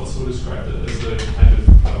also describe it as a kind of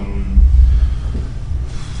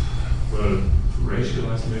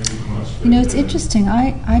racialized maybe too much. You know, it's interesting.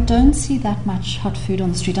 I don't see that much hot food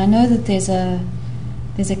on the street. I know that there's a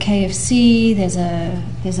KFC, there's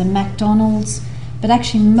a McDonald's, but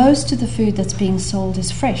actually most of the food that's being sold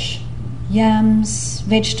is fresh. Yams,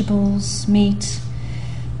 vegetables, meat.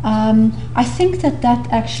 I think that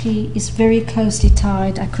actually is very closely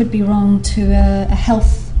tied, I could be wrong, to a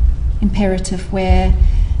health imperative where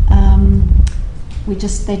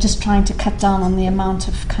they're just trying to cut down on the amount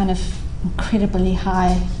of kind of incredibly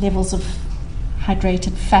high levels of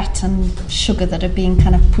hydrated fat and sugar that are being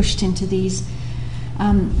kind of pushed into these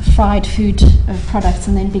fried food products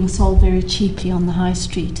and then being sold very cheaply on the high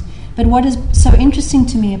street. But what is so interesting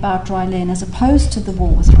to me about Dry Lane, as opposed to the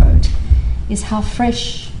Walworth Road, is how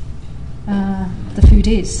fresh the food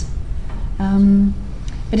is.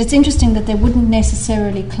 But it's interesting that they wouldn't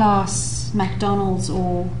necessarily class McDonald's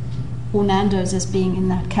or Nando's as being in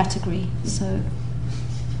that category. So.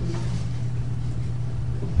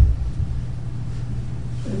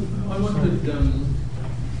 I wondered,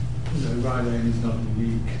 Rye Lane is not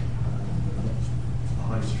unique.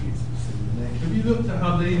 High streets have you looked at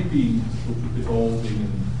how they've been sort of evolving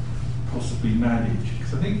and possibly managed?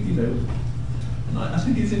 Because I think, and I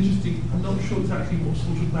think it's interesting, I'm not sure exactly what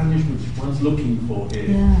sort of management one's looking for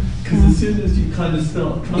here. Because as soon as you kind of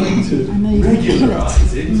start trying to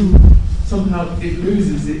regularise it, somehow it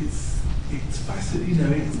loses its facet,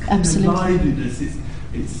 its kind of liveliness,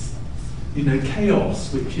 its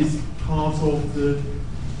chaos, which is part of the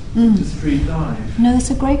street life. No, that's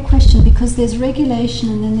a great question, because there's regulation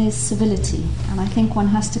and then there's civility, and I think one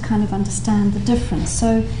has to kind of understand the difference.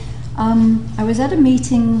 So I was at a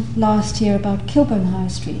meeting last year about Kilburn High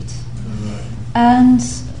Street, and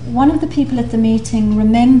one of the people at the meeting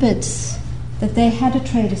remembered that they had a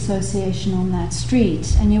trade association on that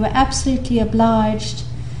street, and you were absolutely obliged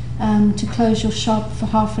to close your shop for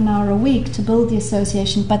half an hour a week to build the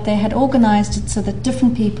association, but they had organised it so that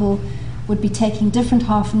different people would be taking different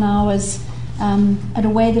half an hours at a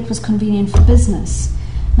way that was convenient for business.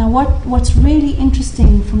 Now what's really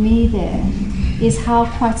interesting for me there is how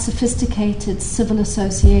quite sophisticated civil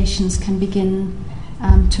associations can begin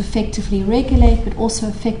to effectively regulate, but also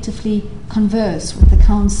effectively converse with the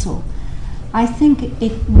council. I think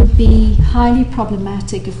it would be highly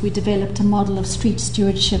problematic if we developed a model of street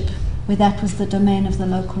stewardship where that was the domain of the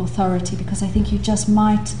local authority, because I think you just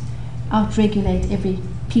might outregulate every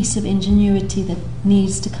piece of ingenuity that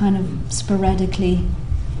needs to kind of sporadically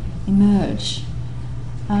emerge.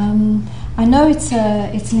 I know it's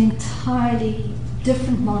an entirely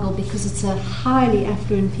different model because it's a highly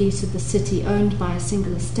affluent piece of the city owned by a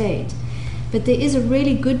single estate, but there is a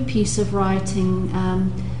really good piece of writing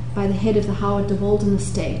by the head of the Howard de Walden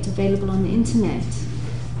estate available on the internet.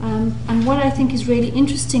 And what I think is really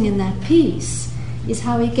interesting in that piece is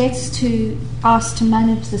how he gets to asked to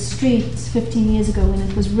manage the streets 15 years ago when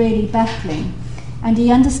it was really battling. And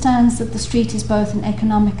he understands that the street is both an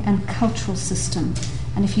economic and cultural system.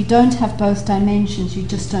 And if you don't have both dimensions, you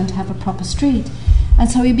just don't have a proper street.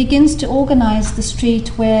 And so he begins to organize the street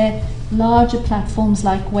where larger platforms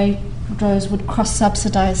like Waitrose would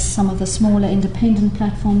cross-subsidize some of the smaller independent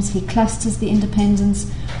platforms. He clusters the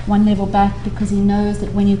independents one level back because he knows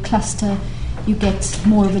that when you cluster, you get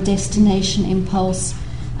more of a destination impulse.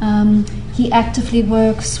 He actively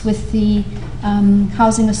works with the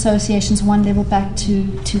housing associations one level back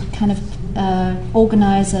to kind of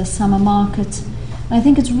organize a summer market. And I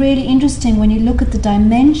think it's really interesting when you look at the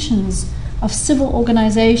dimensions of civil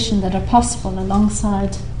organization that are possible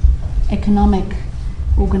alongside economic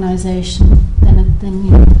organization, then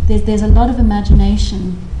there's a lot of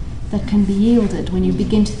imagination that can be yielded when you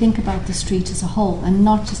begin to think about the street as a whole and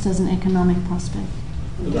not just as an economic prospect.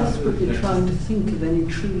 I'm desperately trying to think of any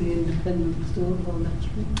truly independent stores on that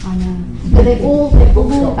street. I know.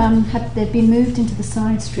 But they've been moved into the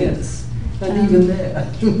side streets. Yes, and even there,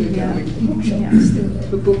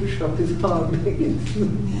 the bookshop is hard.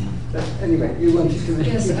 But anyway, you wanted to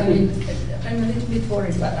mention. Yes, I mean, I'm a little bit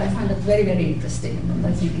worried, but I find it very, very interesting, and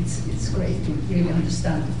I think it's great to really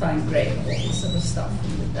understand the fine grain of all this sort of stuff,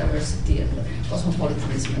 and the diversity and the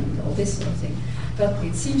cosmopolitanism and all this sort of thing. But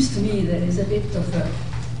it seems to me there is a bit of a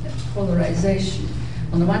polarization.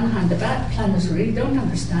 On the one hand, the bad planners really don't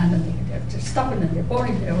understand, and they're stubborn and they're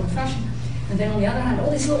boring, they're old-fashioned. And then on the other hand, all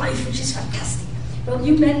this life, which is fantastic. Well,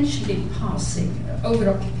 you mentioned in passing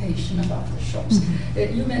over-occupation about the shops.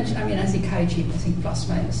 Mm-hmm. You mentioned, I think hygiene, plus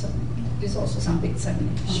minus, there's also some bits.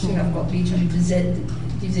 Once you have got regional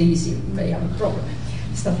disease, you may have a problem,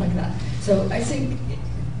 stuff like that. So I think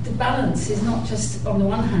the balance is not just, on the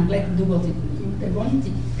one hand, let them do what they want.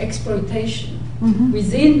 The exploitation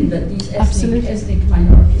within these ethnic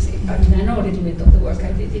minorities. I mean, I know a little bit of the work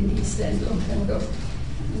I did in the East End a long time ago,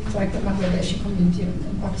 like the Bangladeshi community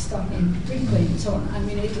in Pakistan, in Brooklyn and so on. I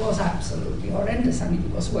mean, it was absolutely horrendous. I mean,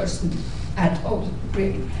 it was worse than at all,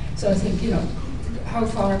 really. So I think, how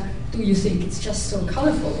far do you think it's just so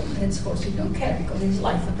colourful, and henceforth you don't care because it's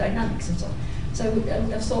life and dynamics and so on. So I would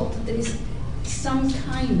have thought that there is some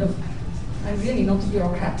kind of, I'm really not a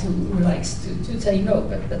bureaucrat who likes to say no,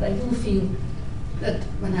 but I do feel that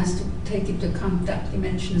one has to take into account that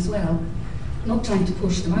dimension as well. Not trying to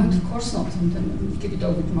push them out, of course not, and give it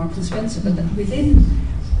over to Marks and Spencer, but that within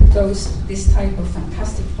this type of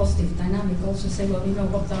fantastic positive dynamic also say, well,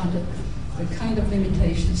 what are the kind of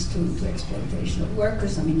limitations to exploitation of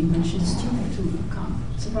workers? I mean, you mentioned students who can't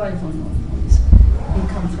survive on this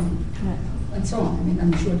income from, and so on. I mean,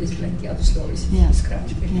 I'm sure there's plenty other stories if you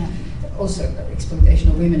scratch, but also exploitation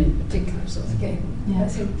of women in particular. So again, I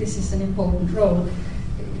think this is an important role.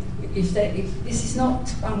 If this is not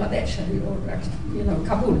Bangladesh or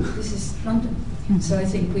Kabul, this is London. So I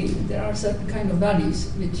think there are certain kind of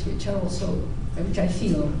values which are also, which I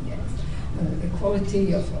feel,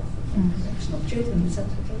 equality of protection of children, etc.,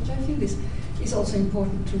 which I feel is also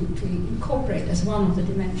important to incorporate as one of the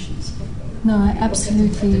dimensions. No, I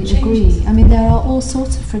absolutely agree. I mean, there are all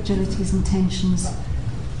sorts of fragilities and tensions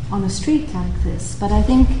on a street like this, but I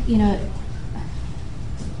think,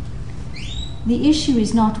 the issue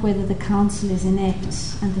is not whether the council is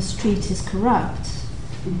inept and the street is corrupt.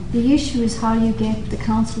 The issue is how you get the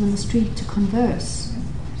council and the street to converse.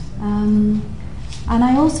 And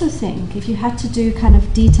I also think if you had to do kind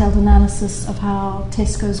of detailed analysis of how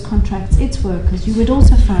Tesco's contracts its workers, you would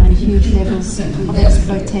also find huge levels of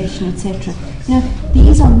exploitation, etc.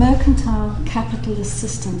 These are mercantile capitalist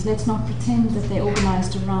systems. Let's not pretend that they're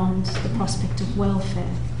organised around the prospect of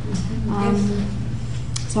welfare.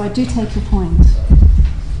 So I do take your point.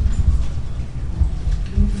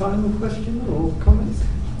 Final question or comments?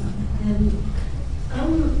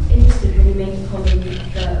 I'm interested when you make a comment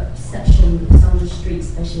the perception on the street,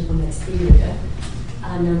 especially from the exterior,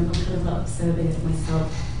 and I'm kind of observing it myself.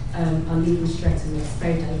 I live in Streatham, it's a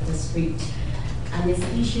very diverse street, and it's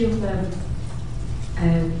the issue of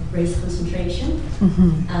race concentration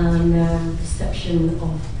and perception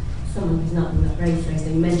of someone who's not in that race. So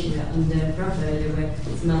you mentioned that on the brother earlier, where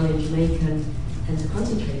Somali and Jamaican tend to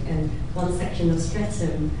concentrate, and one section of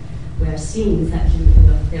Streatham where I've seen is actually,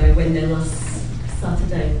 I went there last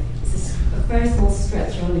Saturday. It's a very small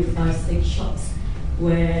stretch, only 5-6 shops,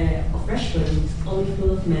 of restaurants, only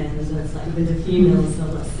full of men, and it's like even the females are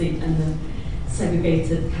like seat and the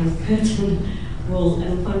segregated kind of curtain wall,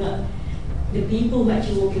 and I found out the people who are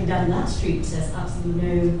actually walking down that street, there's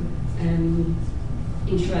absolutely no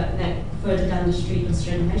further down the street on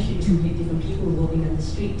Streatham High Street, completely different people walking down the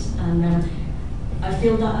street, and I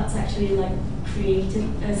feel that that's actually like created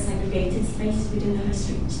a segregated space within the high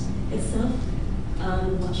street itself.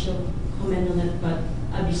 I'm not sure comment on it, but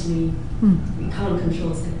obviously we can't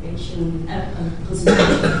control segregation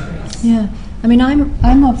concentration of race. Yeah, I mean,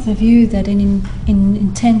 I'm of the view that in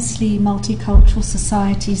intensely multicultural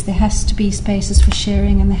societies there has to be spaces for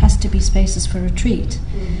sharing and there has to be spaces for retreat.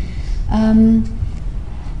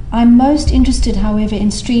 I'm most interested, however,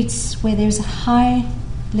 in streets where there's a high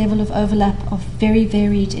level of overlap of very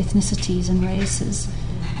varied ethnicities and races.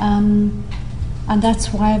 And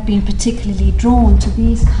that's why I've been particularly drawn to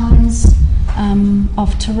these kinds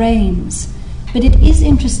of terrains. But it is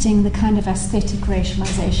interesting, the kind of aesthetic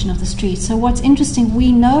racialization of the street. So what's interesting,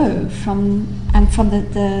 we know from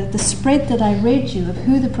the spread that I read you of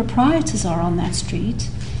who the proprietors are on that street,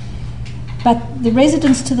 but the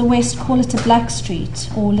residents to the west call it a black street,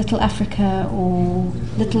 or Little Africa, or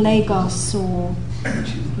Little Lagos, or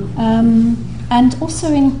and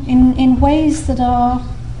also in ways that are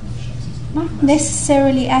not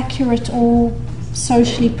necessarily accurate or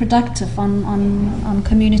socially productive on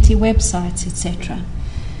community websites, etc.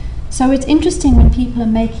 So it's interesting when people are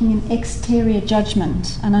making an exterior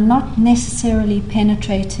judgment and are not necessarily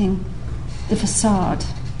penetrating the facade.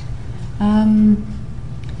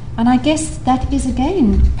 And I guess that is,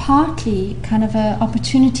 again, partly kind of an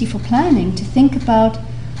opportunity for planning to think about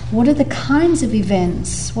what are the kinds of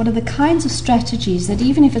events, what are the kinds of strategies that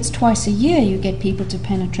even if it's twice a year you get people to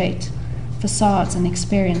penetrate facades and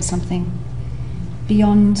experience something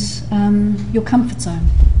beyond your comfort zone.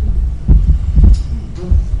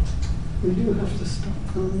 We do have to stop.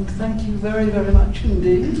 Thank you very, very much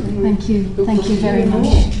indeed. Thank you very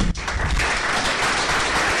much.